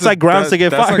that's like grounds to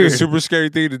get that's fired. Like a super scary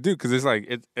thing to do because it's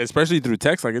like especially through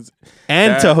text, like it's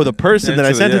and to the person that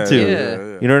I sent it to.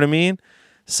 Yeah. You know what I mean?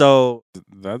 So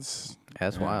that's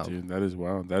wild, dude. That is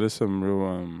wild. That is some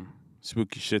real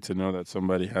spooky shit to know that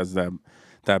somebody has that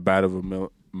bad of a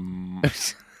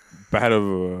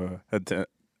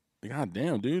God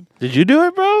damn, dude. Did you do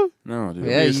it, bro? No, dude.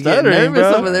 Yeah, you get stuttering, nervous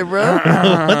bro. over there, bro. What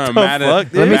the fuck,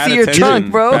 dude? Let me Bad see your attention.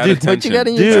 trunk, bro. Bad Dude, what you got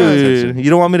in your Dude, trunk? you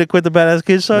don't want me to quit the Badass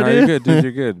Kid Show, No, dude? you're good, dude.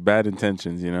 You're good. Bad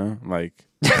intentions, you know, like.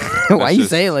 Why you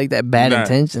just- say it like that? Bad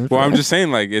intentions. Well, bro. I'm just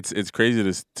saying, like it's crazy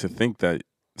to think that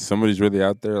somebody's really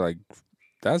out there. Like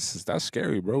that's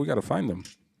scary, bro. We gotta find them.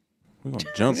 We're gonna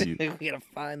jump you, we gotta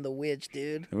find the witch,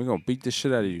 dude. and we're gonna beat the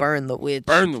shit out of you. Burn the witch.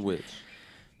 Burn the witch.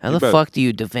 How You the better- fuck do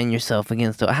you defend yourself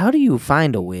against? How do you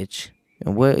find a witch?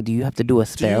 And what do you have to do a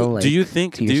spell? Do you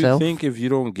think? to Do you yourself? think if you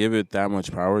don't give it that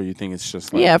much power, you think it's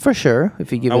just like Yeah, for sure.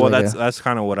 If you give Oh, it well, like that's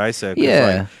kind of what I said. 'Cause,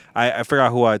 Yeah. like, I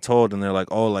forgot who I told, and they're like,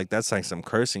 "Oh, like that's like some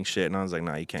cursing shit," and I was like,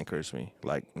 "Nah, you can't curse me.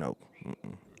 Like, no,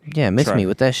 miss try. me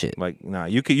with that shit. like, nah.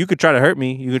 You could try to hurt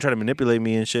me. You could try to manipulate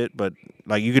me and shit, but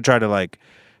like, you could try to like,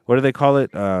 what do they call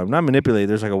it? Not manipulate.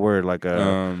 There's like a word like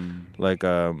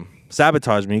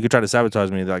sabotage me. You could try to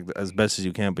sabotage me like as best as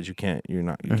you can, but you can't. You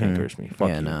can't curse me. Fuck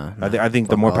Yeah, you. nah, I think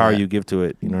the fuck more all power that. you give to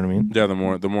it, you know what I mean? Yeah, the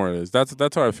more it is. That's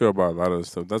how I feel about a lot of this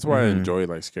stuff. That's why I enjoy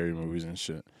like scary movies and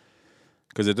shit.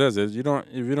 Because it does. If you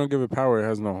don't give it power, it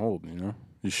has no hold. You know,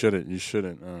 you shouldn't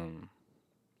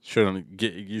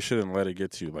let it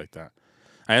get to you like that.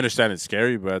 I understand it's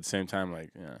scary, but at the same time, like,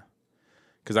 yeah.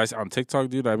 Because on TikTok,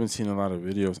 dude, I've been seeing a lot of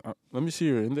videos. Let me see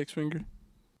your index finger.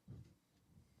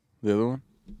 The other one.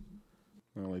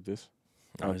 Like this.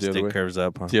 Oh, the his other dick way. curves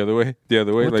up, huh? The other way. What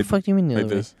like the fuck do you mean the like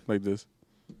other way? this. Like this.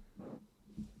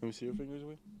 Let me see your fingers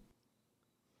away.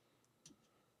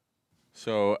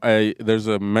 So there's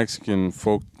a Mexican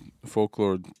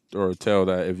folklore or tale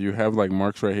that if you have like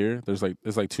marks right here, it's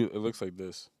like two. It looks like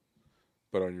this,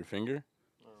 but on your finger.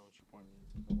 I don't know what you're pointing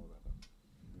to. Hold that up.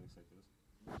 It looks like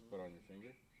this, but on your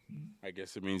finger. I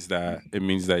guess it means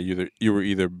that you were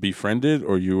either befriended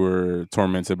or you were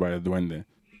tormented by a duende.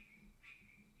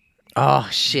 Oh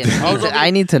shit!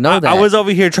 I need to know that. I was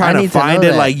over here trying to need to find know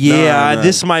it. that. Like, No.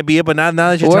 this might be it, but now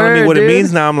that you're telling me Word, what it dude.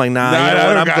 means, now I'm like, nah. You know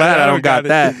what? I'm glad I don't got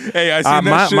that. Hey, I seen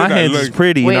that shit. My and I hands is looked.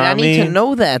 pretty. Wait, you know I what need mean? to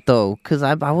know that though, because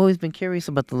I've always been curious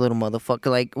about the little motherfucker.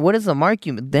 Like, what is a mark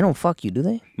you? They don't fuck you, do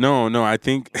they? No, I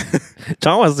think.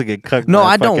 John wants to get cucked. No, by a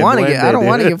I don't fucking want to get. I duende, don't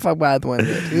want to dude. get fucked by a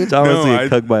duende, dude. John wants to I get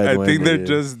cucked by a duende. think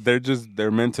dude.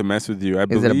 they're meant to mess with you. I Is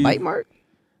believe. it a bite mark?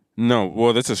 No,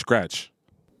 well, that's a scratch.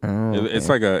 Oh, It's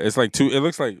okay. like two. It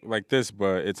looks like this,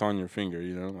 but it's on your finger.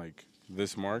 You know, like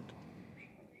this mark.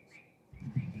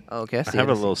 Oh, okay. I I see have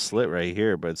it. a little slit right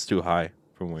here, but it's too high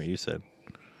from where you said.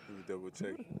 Let me double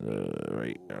check.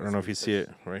 Right. I don't know if you see it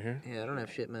right here. Yeah, I don't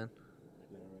have shit, man.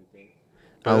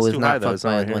 But I it's was too high, not though. fucked It's not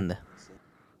by a right here. duende.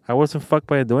 I wasn't fucked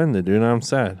by a duende, dude. I'm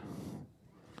sad.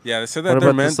 Yeah, they said What that they're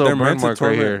about this meant little burn to mark right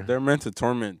torment. here? They're meant to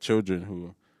torment children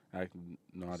who act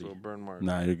naughty. So burn mark.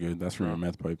 Nah, you're good. That's from your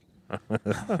meth pipe.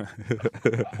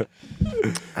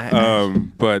 I-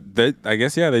 But I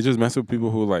guess they just mess with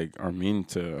people who like are mean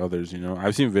to others. You know,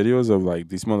 I've seen videos of like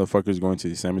these motherfuckers going to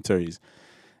these cemeteries,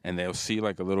 and they'll see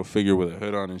like a little figure with a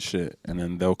hood on and shit, and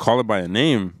then they'll call it by a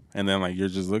name, and then like you're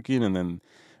just looking, and then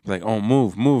like, oh,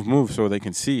 move, so they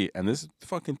can see, and this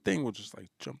fucking thing will just like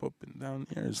jump up and down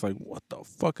here. It's like, what the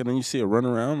fuck? And then you see it run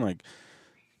around. Like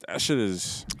that shit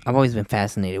is. I've always been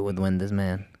fascinated with duendes,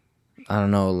 man. I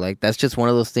don't know, like that's just one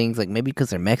of those things. Like maybe because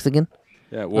they're Mexican.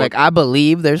 Yeah, well, Like I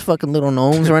believe there's fucking little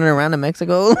gnomes running around in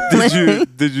Mexico.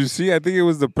 did you see? I think it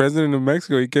was the president of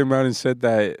Mexico. He came out and said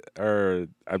that, or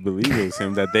I believe it was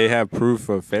him, that they have proof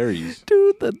of fairies.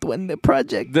 Dude, the Duende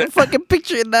Project. I fucking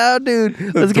picture it now, dude.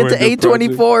 Let's get to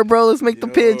Duende A24, bro. Let's make the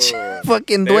pitch.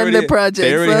 Fucking Duende Project,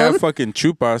 They already son. have fucking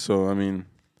chupa, so I mean,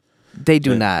 They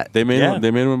do not. They made Yeah. him.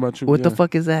 They made him about chupa. What the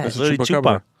fuck is that? That's Literally chupacabra.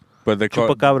 chupa. But they call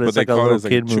Chupacabra but is they like a call it little as,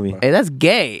 kid chupa. movie. Hey, that's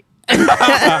gay.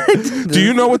 Do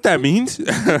you know what that means?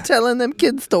 Telling them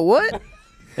kids to what?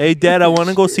 Hey, Dad, I want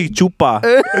to go see Chupa.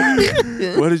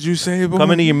 What did you say? Boy?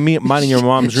 Come into your mine in your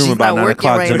mom's room She's about not 9 working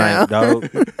o'clock right tonight, now. dog.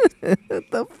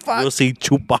 What the fuck? We'll see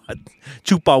Chupa.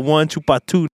 Chupa 1, Chupa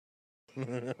 2.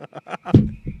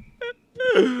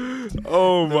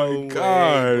 Oh my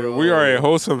God! bro. We are a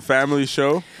wholesome family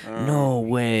show. No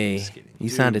way. You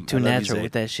sounded too I love you, natural Zay.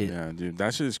 with that shit. Yeah, dude,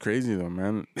 that shit is crazy though,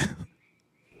 man.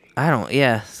 I don't.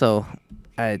 Yeah. So,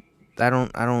 I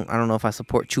don't know if I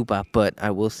support Chupa, but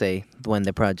I will say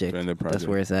Duende Project. Duende That's Project.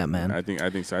 where it's at, man. I think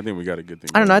so. I think we got a good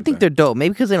thing. I don't know. I going think with they're dope.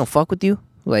 Maybe because they don't fuck with you.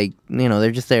 Like, you know,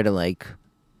 they're just there to like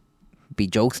be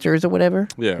jokesters or whatever.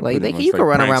 Yeah, like pretty much, you could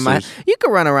like run around pranksters. you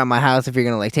could run around my house if you're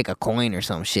gonna like take a coin or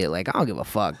some shit. Like I don't give a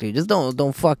fuck, dude. Just don't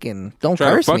Try to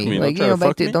curse fuck me. me. Like Don't you try know, to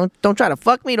fuck me. don't try to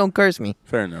fuck me. Don't curse me.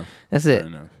 Fair enough. That's it. Fair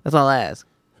enough. That's all I ask.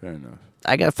 Fair enough.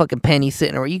 I got a fucking penny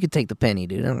sitting around. You could take the penny,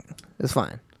 dude. It's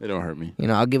fine. They don't hurt me. You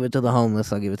know, I'll give it to the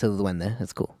homeless. I'll give it to the duende.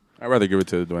 That's cool. I'd rather give it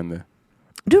to the duende.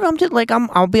 Dude, I'm just like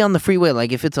I'll be on the freeway.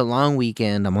 Like if it's a long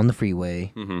weekend, I'm on the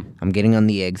freeway. Mm-hmm. I'm getting on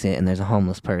the exit, and there's a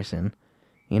homeless person.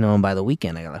 You know, and by the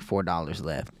weekend, I got like $4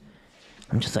 left.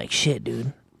 I'm just like, shit,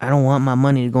 dude. I don't want my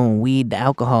money to go on weed, to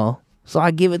alcohol. So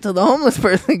I give it to the homeless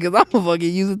person because I'm gonna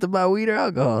fucking use it to buy weed or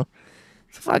alcohol.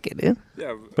 So fuck it, dude.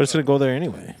 Yeah, But it's gonna go there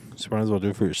anyway. So you might as well do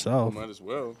it for yourself. might as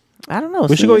well. I don't know.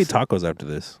 We should go eat it's- tacos after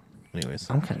this. Anyways,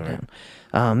 I'm kind sorry. of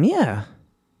down. Yeah.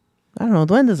 I don't know.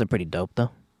 Duendes are pretty dope though.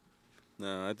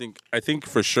 No, I think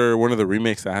for sure one of the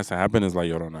remakes that has to happen is La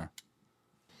Llorona.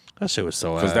 That shit was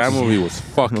so Because ass. that movie was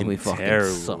fucking Movie fucking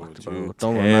terrible, sucked, bro. dude.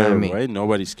 Don't remind me. Ain't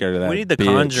nobody scared of that. We need the bitch.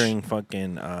 Conjuring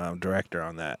fucking director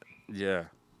on that. Yeah,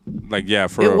 like yeah,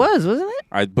 for It was, wasn't it?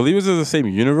 I believe it was the same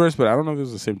universe, but I don't know if it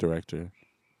was the same director.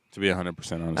 To be 100%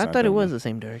 honest, I thought it don't was know. the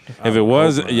same director. If I it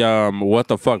was, hope not. what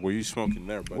the fuck were you smoking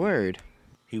there, buddy? Word.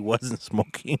 He wasn't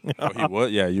smoking. Oh, he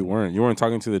was. Yeah, you weren't. You weren't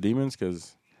talking to the demons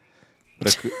because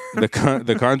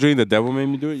the Conjuring, the devil made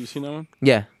me do it. You seen that one?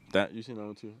 Yeah. That you seen that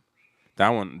one too? That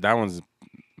one's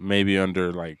maybe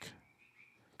under like,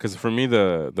 because for me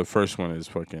the first one is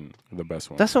fucking the best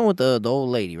one. That's the one with the old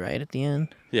lady, right? At the end.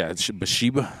 Yeah, it's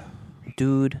Bathsheba.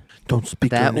 Dude, Don't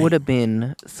speak. that would have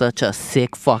been such a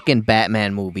sick fucking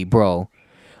Batman movie, bro.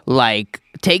 Like,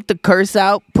 take the curse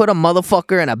out, put a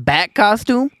motherfucker in a bat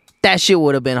costume. That shit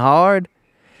would have been hard.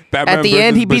 Batman At the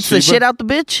end, versus he beats the Bathsheba? shit out the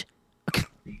bitch.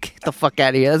 Get the fuck out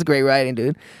of here. That's great writing,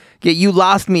 dude. Yeah, you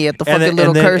lost me at the fucking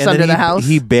little curse under the house.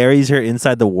 He buries her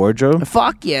inside the wardrobe.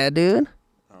 Fuck yeah, dude.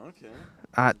 Okay.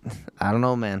 I don't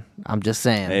know, man. I'm just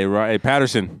saying. Hey,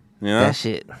 Patterson. You know? That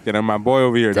shit. Get on my boy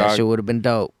over here, That dog. shit would have been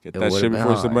dope. Get It that would've shit been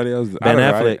before hard. somebody else. Ben I don't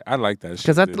know, Affleck. I like that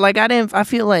shit. Because dude. I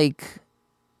feel like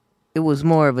it was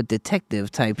more of a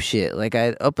detective type shit. Like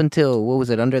up until what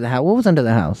was it, Under the House? What was Under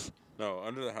the House? No,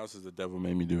 Under the House is the devil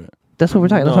made me do it. That's what we're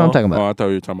talking. That's what I'm talking Oh, about. I thought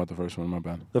you were talking about the first one. My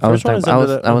bad. The I was first one is talking- I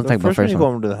under was- the. I was the talking about first one first you one.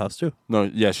 go under the house too. No,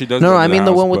 yeah, she does. No, go to I mean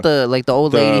the house, one with but- the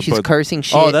old the- lady. She's but- cursing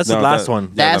shit. Oh, that's the No, last that- one. yeah,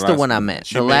 That's the last one I meant.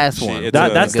 She The made- last she- one. it's That-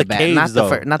 a- that's the good caves, not the though.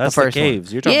 not That's the the first caves.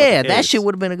 one. You're talking about Yeah, the that caves. shit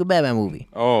would have been a good Batman movie.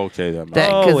 Oh, okay. That,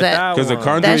 That- Oh, 'cause with that- Because the one.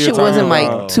 Conjuring That you're shit talking wasn't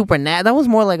about- like supernatural. That was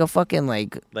more like a fucking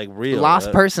like real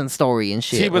lost person story and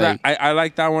shit. See, but like, I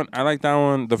like that one. I like that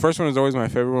one. The first one is always my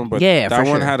favorite one, but Yeah, that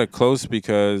for one sure. had a close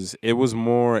because it was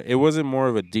more. It wasn't more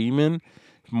of a demon,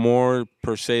 more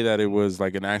per se that it was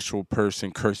like an actual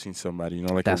person cursing somebody. You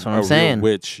know, like That's a, what I'm a real saying.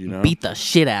 witch. You know, beat the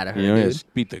shit out of her, you know, dude.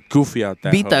 just beat the goofy out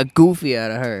that. Beat hoe. the goofy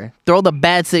out of her. Throw the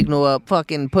bad signal up.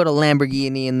 Fucking put a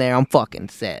Lamborghini in there. I'm fucking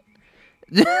set.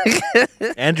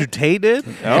 Andrew Tate did.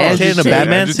 Oh, Andrew Tate in a shit.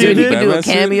 Batman Andrew suit. Tate Dude, in he a could do a Batman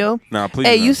suit? cameo. Nah, please.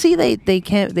 Hey, no. you see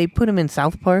they put him in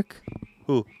South Park.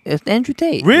 Who? It's Andrew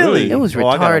Tate. Really? It was Oh,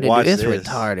 I gotta retarded. watch Dude. It's this.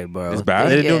 retarded, bro. It's bad?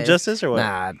 They didn't do Yeah. him justice or what?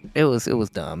 Nah, it was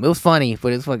dumb. It was funny,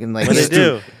 but it's fucking like What did they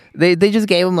do? They just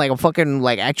gave him like a fucking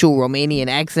like actual Romanian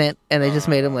accent, and they just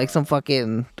made him like some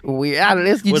fucking weird. I don't know.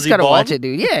 You Was just he gotta bald? watch it,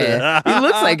 dude. Yeah, he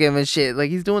looks like him and shit. Like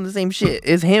he's doing the same shit.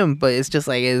 It's him, but it's just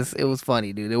like it was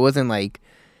funny, dude. It wasn't like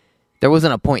there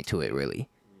wasn't a point to it really.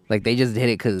 Like they just did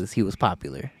it because he was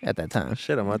popular at that time.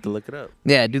 Shit, I'm gonna have to look it up.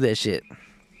 Yeah, do that shit.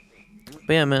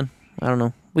 But yeah, man, I don't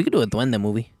know. We could do a Duende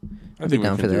movie. I I'd think be we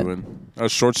down can for do that. one. A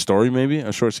short story, maybe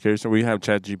a short scary story. We have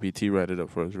ChatGPT write it up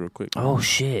for us real quick. Oh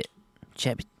shit,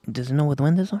 Chap does it know what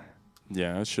Duendes are?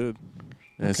 Yeah, I should.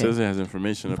 Yeah, Okay. It says it has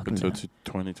information up Fucking until down.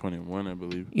 2021, I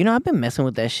believe. You know, I've been messing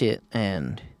with that shit,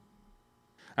 and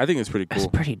I think it's pretty it's cool.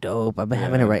 pretty dope. I've been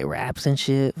having to Yeah. write raps and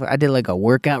shit. I did like a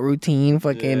workout routine.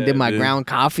 Fucking Yeah, did my dude. ground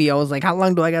coffee. I was like, how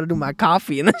long do I got to do my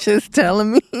coffee? And it's just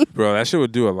telling me. Bro, that shit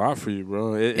would do a lot for you,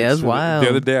 bro. Yeah, it's wild. The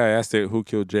other day I asked it who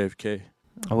killed JFK.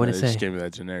 Oh, what did it It just say? gave me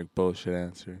that generic bullshit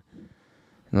answer.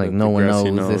 Like But no the one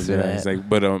grassy knows this or yeah. that. It's like,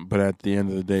 but at the end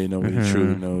of the day, nobody Mhm.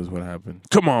 truly knows what happened.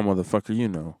 Come on, motherfucker, you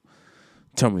know.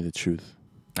 Tell me the truth.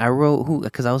 I wrote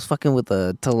because I was fucking with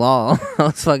Talal. I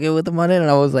was fucking with him on it, and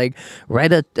I was like,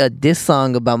 write a diss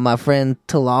song about my friend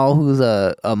Talal, who's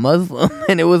a Muslim.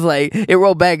 And it was like, it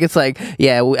wrote back. It's like,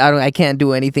 yeah, I can't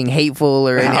do anything hateful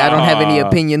or I don't have any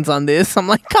opinions on this. I'm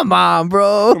like, come on,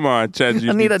 bro. Come on, ChatGPT.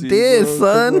 I need a diss, bro.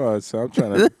 son. Come on, son. I'm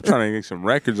trying to get some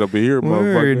records over here,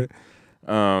 Word.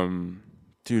 motherfucker.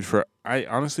 Dude,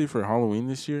 honestly for Halloween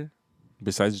this year,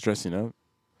 besides dressing up,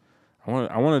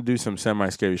 I want to do some semi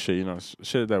scary shit. You know,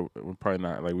 shit that we're probably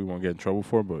not like we won't get in trouble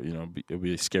for, but you know, it'll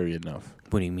be scary enough.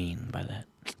 What do you mean by that?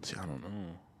 See, I don't know.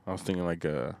 I was thinking like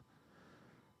I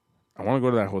want to go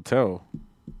to that hotel,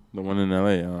 the one in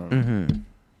L.A.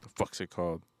 The fuck's it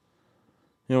called?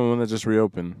 You know, the one that just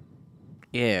reopened.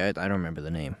 Yeah, I don't remember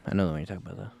the name. I know the one you're talking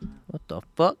about though. What the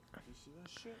fuck? You see that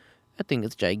shit? That thing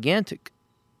is gigantic.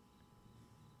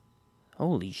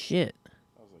 Holy shit!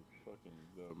 That was like fucking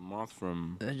the moth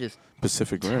from I just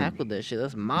Pacific Rim. tackled that shit.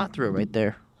 That's Mothra right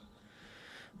there.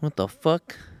 What the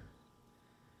fuck?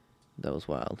 That was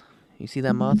wild. You see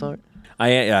that moth art?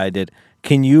 I did.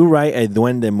 Can you write a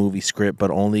Duende movie script,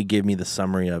 but only give me the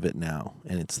summary of it now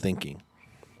and its thinking?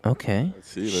 Okay. Let's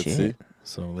see. Shit.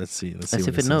 So let's see. Let's see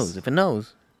if it knows. If it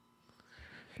knows.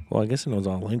 Well, I guess it knows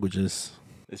all languages.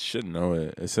 It should know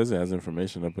it. It says it has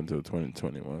information up until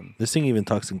 2021. This thing even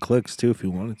talks in clicks too, if you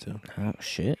wanted to. Oh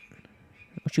shit!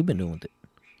 What you been doing with it?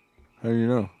 How do you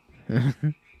know?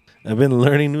 I've been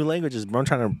learning new languages, bro. I'm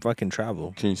trying to fucking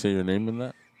travel. Can you say your name in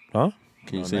that? Huh?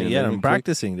 Can you No, say not your yet. name I'm in quick?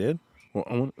 practicing, dude.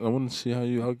 Well, I want to see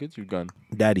how good you've gone.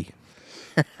 Daddy.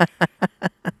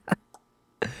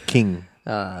 King.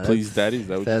 Please, daddy. Is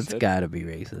that what you That's said? gotta be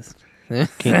racist.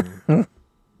 King.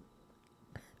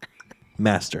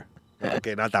 Master.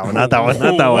 Okay, not that one. Not that one.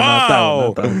 Not that one. Not that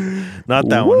one. Not that one. Not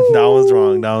that one. That was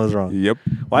wrong. That was wrong. Yep.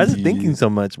 Why is it thinking so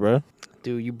much, bro?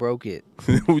 Dude, you broke it.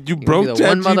 You broke You're the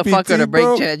one ChatGPT, motherfucker to break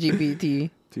bro? ChatGPT.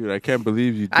 Dude, I can't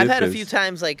believe you did I've had this. a few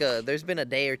times, like, there's been a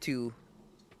day or two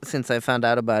since I found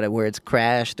out about it where it's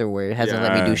crashed or where it hasn't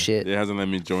let me do shit. It hasn't let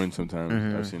me join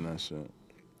sometimes. I've seen that shit.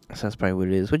 So that's probably what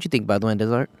it is. What you think about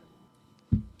Duendes art?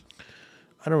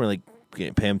 I don't really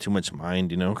pay him too much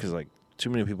mind, you know, because like too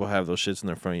many people have those shits in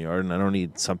their front yard, and I don't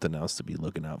need something else to be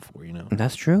looking out for, you know.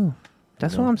 That's true.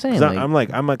 That's You know? what I'm saying. 'Cause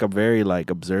Like, I'm like a very like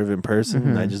observant person.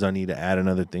 And I just don't need to add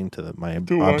another thing to my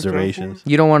watch out observations.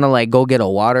 you don't want to like go get a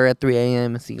water at 3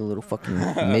 a.m. and see a little fucking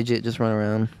midget just run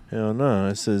around. Hell no,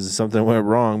 it says something went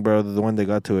wrong, bro. The one that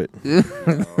got to it.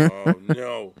 Oh,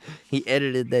 no. He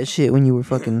edited that shit when you were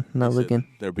fucking not He said, looking.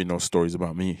 There'll be no stories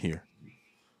about me here.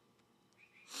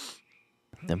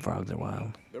 Them frogs are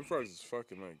wild. Them frogs is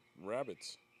fucking like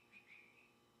rabbits.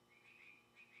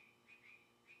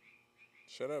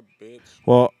 Shut up, bitch.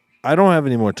 Well, I don't have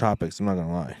any more topics. I'm not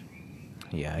gonna lie.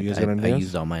 Yeah, You guys I got anything else?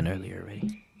 used all mine earlier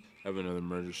already. I have another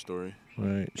murder story. All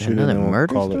right, Another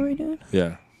murder story, dude?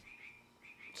 Yeah.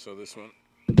 So this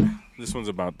one's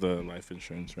about the life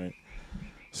insurance, right?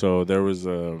 So there was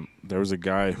a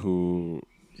guy who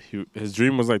his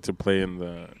dream was like to play in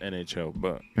the NHL,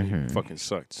 but he fucking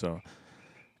sucked. So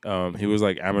he was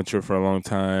like amateur for a long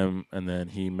time, and then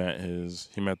he met his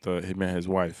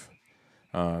wife,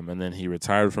 and then he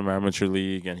retired from amateur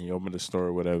league and he opened a store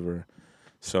or whatever.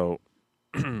 So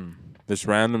this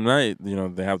random night, you know,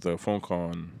 they have the phone call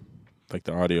on like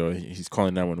the audio. He's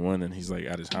calling 911 and he's like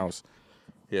at his house.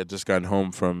 He had just gotten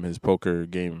home from his poker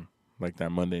game like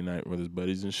that Monday night with his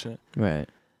buddies and shit. Right.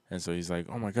 And so he's like,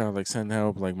 oh my God, like send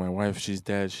help. Like my wife, she's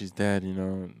dead, you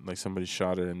know, like somebody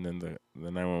shot her. And then the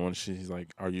 911, he's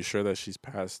like, are you sure that she's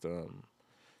passed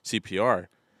CPR?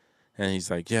 And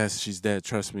he's like, yes, she's dead,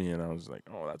 trust me. And I was like,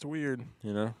 oh, that's weird,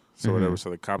 you know? So whatever. So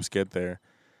the cops get there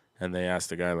and they ask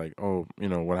the guy like, oh, you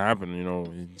know, what happened? You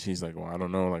know, he's like, well, I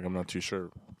don't know. Like, I'm not too sure.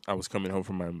 I was coming home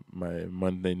from my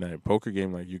Monday night poker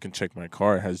game. Like, you can check my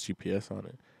car. It has GPS on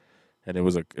it. And it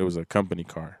was a company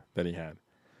car that he had.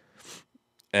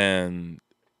 And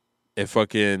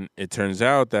it turns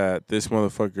out that this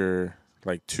motherfucker,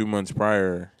 like 2 months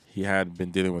prior, he had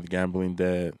been dealing with gambling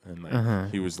debt and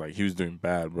like he was doing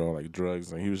bad, bro, like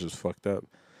drugs, like he was just fucked up.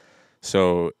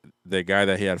 So the guy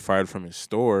that he had fired from his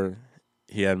store,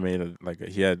 he had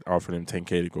he had offered him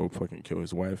 $10K to go fucking kill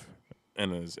his wife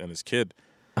and his kid.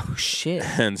 Oh shit.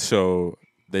 And so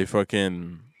they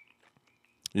fucking,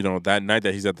 you know, that night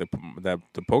that he's at the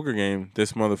poker game,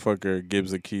 this motherfucker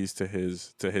gives the keys to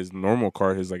his normal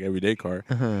car, his like everyday car,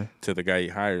 to the guy he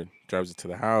hired. Drives it to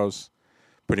the house,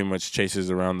 pretty much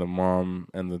chases around the mom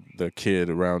and the kid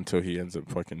around till he ends up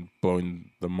fucking blowing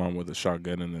the mom with a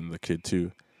shotgun and then the kid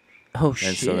too. Oh shit.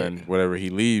 And so then whatever, he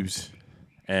leaves,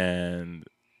 and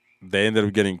they ended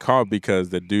up getting caught because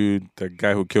the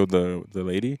guy who killed the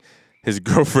lady, his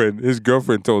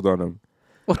girlfriend told on him.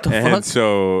 What the And fuck?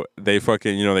 so they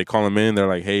fucking, you know, they call him in. They're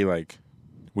like, hey, like,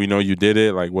 we know you did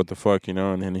it. Like, what the fuck, you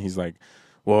know? And then he's like,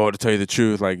 well, to tell you the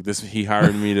truth, like this, he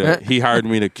hired me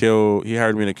to kill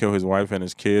his wife and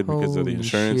his kid because of the Holy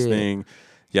insurance shit. thing,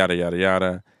 yada yada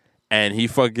yada. And he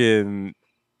fucking,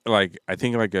 like, I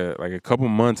think like a couple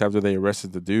months after they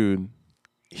arrested the dude,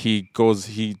 he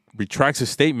retracts his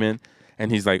statement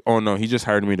And he's like, oh no, he just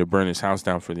hired me to burn his house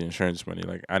down for the insurance money.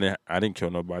 Like I didn't kill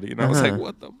nobody. And I was like,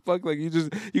 what the fuck? Like you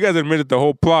guys admitted the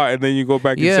whole plot and then you go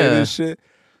back and say this shit.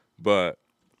 But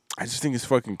I just think it's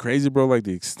fucking crazy, bro. Like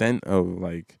the extent of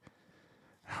like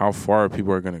how far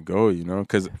people are gonna go, you know?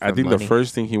 Because I think the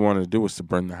first thing he wanted to do was to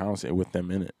burn the house with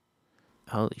them in it.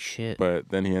 Holy shit! But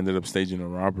then he ended up staging a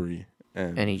robbery,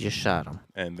 and he just shot him.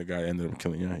 And the guy ended up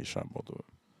killing. Yeah, he shot both of them.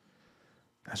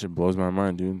 That shit blows my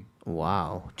mind, dude.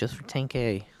 Wow, just for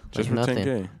 $10K. Just for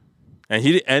 $10K. And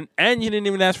he didn't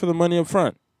even ask for the money up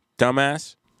front,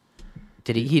 dumbass.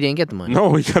 Did he? He didn't get the money.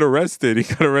 No, he got arrested. He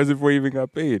got arrested before he even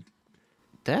got paid.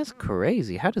 That's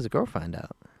crazy. How does the girl find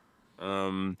out?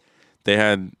 They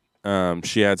had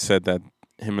she had said that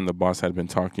him and the boss had been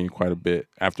talking quite a bit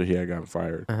after he had gotten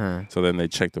fired. So then they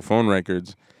checked the phone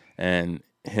records, and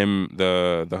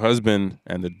the husband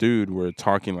and the dude were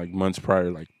talking like months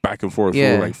prior, like back and forth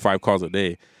for like 5 calls a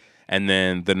day. And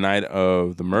then the night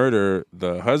of the murder,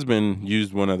 the husband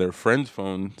used one of their friends'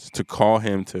 phones to call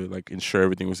him to like ensure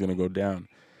everything was gonna go down.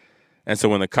 And so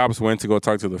when the cops went to go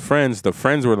talk to the friends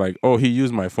were like, oh, he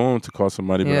used my phone to call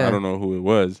somebody, but I don't know who it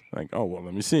was. Like, oh, well,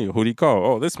 let me see. Who'd he call?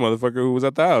 Oh, this motherfucker who was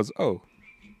at the house. Oh.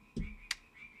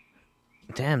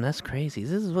 Damn, that's crazy.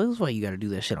 This is why you got to do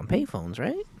that shit on payphones,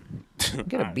 right?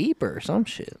 Get a beeper or some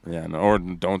shit. Yeah, no, or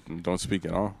don't speak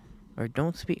at all. Or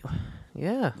don't speak.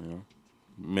 Yeah.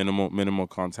 Minimal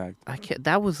contact. I can't.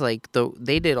 That was like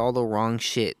they did all the wrong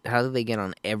shit. How did they get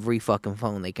on every fucking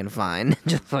phone they can find?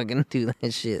 Just fucking do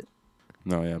that shit.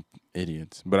 No, yeah,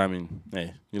 idiots. But I mean,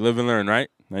 hey, you live and learn, right?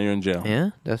 Now you're in jail. Yeah,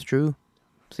 that's true.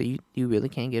 So you really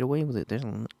can't get away with it. There's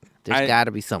got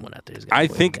to be someone out there. I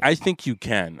think you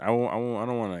can. I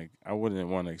wouldn't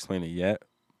want to explain it yet,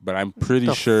 but I'm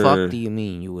pretty sure. What the fuck do you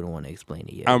mean you wouldn't want to explain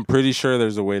it yet? I'm pretty sure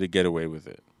there's a way to get away with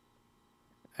it.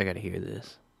 I gotta hear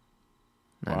this.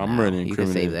 Well, I'm already you can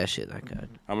save that shit. I could.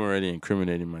 I'm already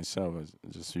incriminating myself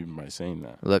just even by saying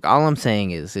that. Look, all I'm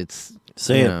saying is it's.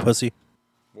 Say it, pussy.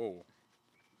 Whoa.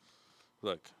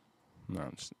 Look.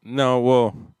 No.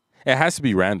 Well, it has to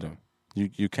be random.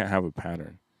 You can't have a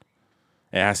pattern.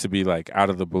 It has to be like out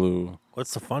of the blue.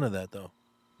 What's the fun of that though?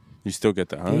 You still get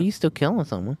the hunt. Yeah, you still killing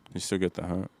someone. You still get the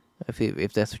hunt.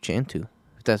 If that's what you're into.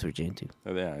 If that's what you're into.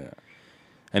 Yeah.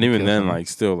 And even then, like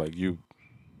still, like you.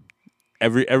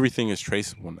 Everything is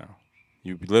traceable now.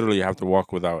 You literally have to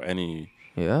walk without any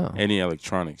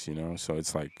electronics, you know. So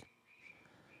it's like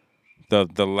the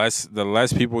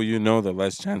less people you know, the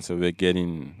less chance of it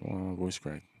getting voice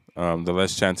crack. The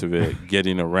less chance of it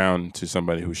getting around to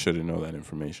somebody who shouldn't know that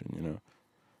information, you know.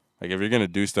 Like if you're gonna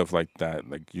do stuff like that,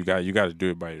 like you got to do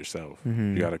it by yourself.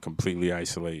 You got to completely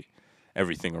isolate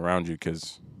everything around you,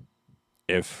 because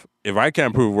if I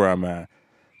can't prove where I'm at,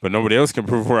 but nobody else can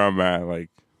prove where I'm at, like.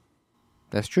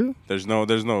 That's true. There's no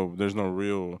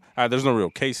real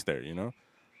case there, you know?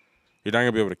 You're not going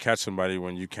to be able to catch somebody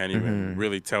when you can't even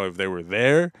really tell if they were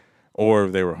there or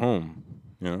if they were home,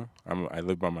 you know? I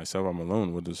live by myself. I'm alone.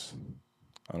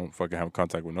 I don't fucking have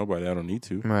contact with nobody. I don't need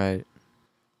to. Right.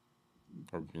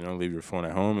 Or, you know, leave your phone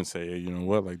at home and say, hey, you know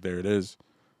what? Like, there it is.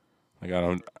 Like,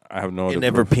 I have no other It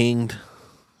never proof. pinged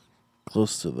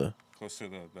close to the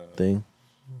thing,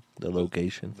 the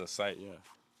location. The site, yeah.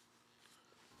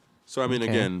 So I mean,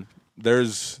 again,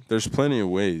 there's plenty of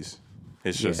ways.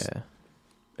 It's just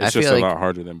it's just a lot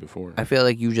harder than before. I feel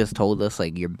like you just told us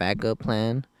like your backup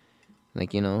plan,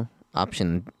 like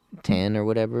option 10 or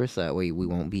whatever, so that way we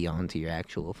won't be on to your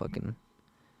actual fucking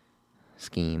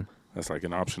scheme. That's like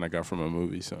an option I got from a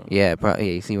movie. So yeah,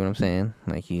 you see what I'm saying?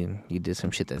 Like you did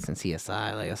some shit that's in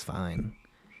CSI, like that's fine.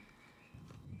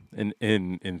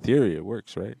 In theory, it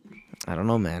works, right? I don't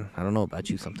know, man. I don't know about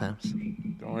you sometimes.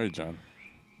 Don't worry, John.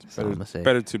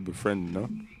 Better to befriend, no?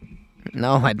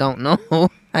 No, I don't know.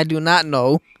 I do not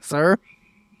know, sir.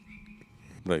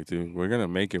 Like, dude, we're gonna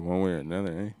make it one way or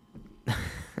another, eh?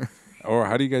 Or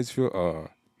how do you guys feel?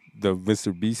 The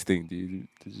Mr. Beast thing, dude.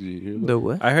 Did you hear that? The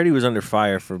what? I heard he was under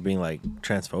fire for being like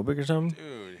transphobic or something.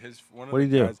 Dude, what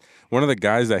did he do? One of the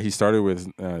guys that he started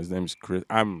with, his name is Chris.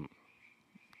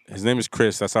 His name is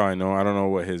Chris. That's how I know. I don't know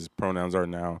what his pronouns are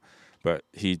now, but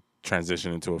he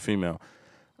transitioned into a female.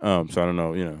 So I don't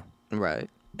know, you know. Right.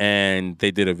 And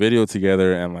they did a video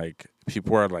together, and like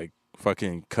people are like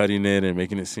fucking cutting it and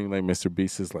making it seem like Mr.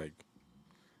 Beast is like,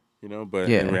 you know. But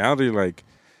in reality, like,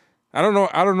 I don't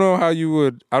know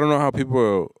how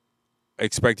people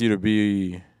expect you to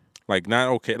be like not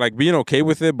okay, like being okay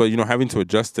with it, but having to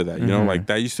adjust to that. You know, like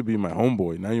that used to be my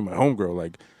homeboy. Now you're my homegirl.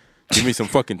 Like, give me some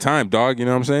fucking time, dog. You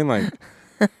know what I'm saying? Like.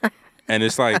 And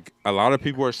it's like a lot of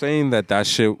people are saying that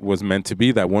shit was meant to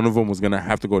be, that one of them was going to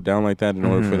have to go down like that in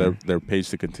order for their page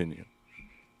to continue.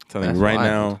 I'm telling you right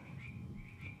now,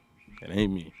 It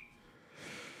ain't me.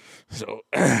 So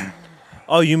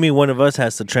Oh, you mean one of us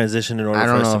has to transition in order I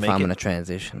for don't us know to if make I'm it? gonna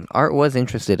transition. Art was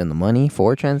interested in the money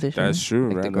for transition. that's true,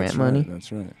 like right? the grant That's money. Right.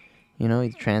 That's right. You know,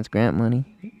 trans grant money.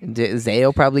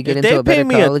 Zayo probably get If into they a better pay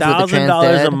me college with a trans $1,000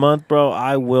 dad. a month, bro,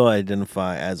 I will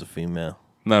identify as a female.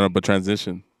 No, but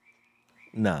transition.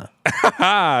 Nah,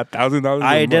 $1,000.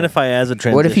 I identify as a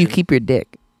transition. What if you keep your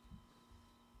dick?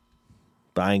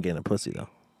 But I ain't getting a pussy though.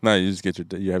 No, you just get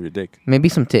you have your dick. Maybe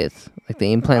some tits. Like they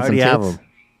I implant some already tits. have them.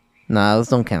 Nah, those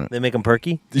don't count. They make them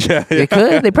perky. Yeah. They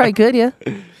could. They probably could. Yeah.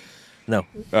 No,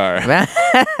 All right.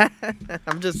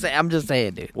 I'm just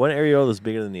saying, dude. one areola is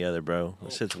bigger than the other, bro.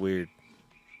 That shit's weird.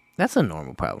 That's a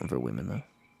normal problem for women, though.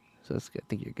 So it's good. I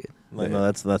think you're good. Like, no,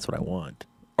 that's what I want.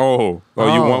 Oh, you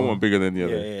Oh. want one bigger than the Yeah,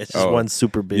 other? yeah, it's just one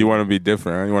super big. You want to be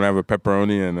different, huh? You want to have a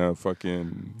pepperoni and a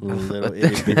fucking little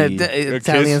itty bitty.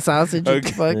 Italian kiss. sausage. What the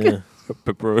Okay. fuck? Yeah.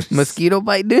 pepperoni. Mosquito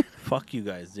bite, dude. Fuck you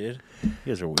guys, dude. You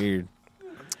guys are weird.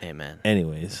 Hey, man.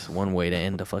 Anyways, One way to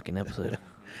end a fucking episode.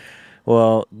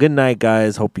 well, good night,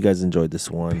 guys. Hope you guys enjoyed this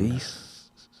one. Peace.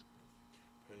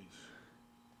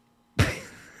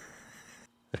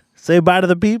 Say bye to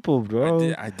the people,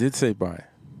 bro. I did say bye.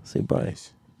 Say bye.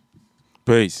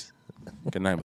 Peace. Good night.